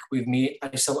being with me.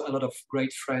 I saw a lot of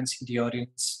great friends in the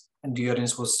audience, and the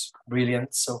audience was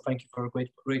brilliant, so thank you for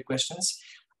great questions.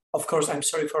 Of course, I'm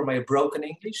sorry for my broken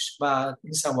English, but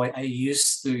in some way I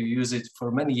used to use it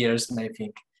for many years, and I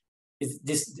think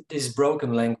this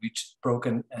broken language,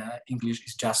 broken English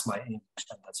is just my English,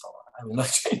 and that's all. I will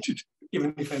not change it,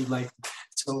 even if I would like to.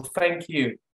 So thank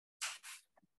you.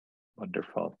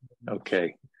 Wonderful.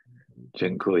 Okay.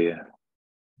 Dziękuję.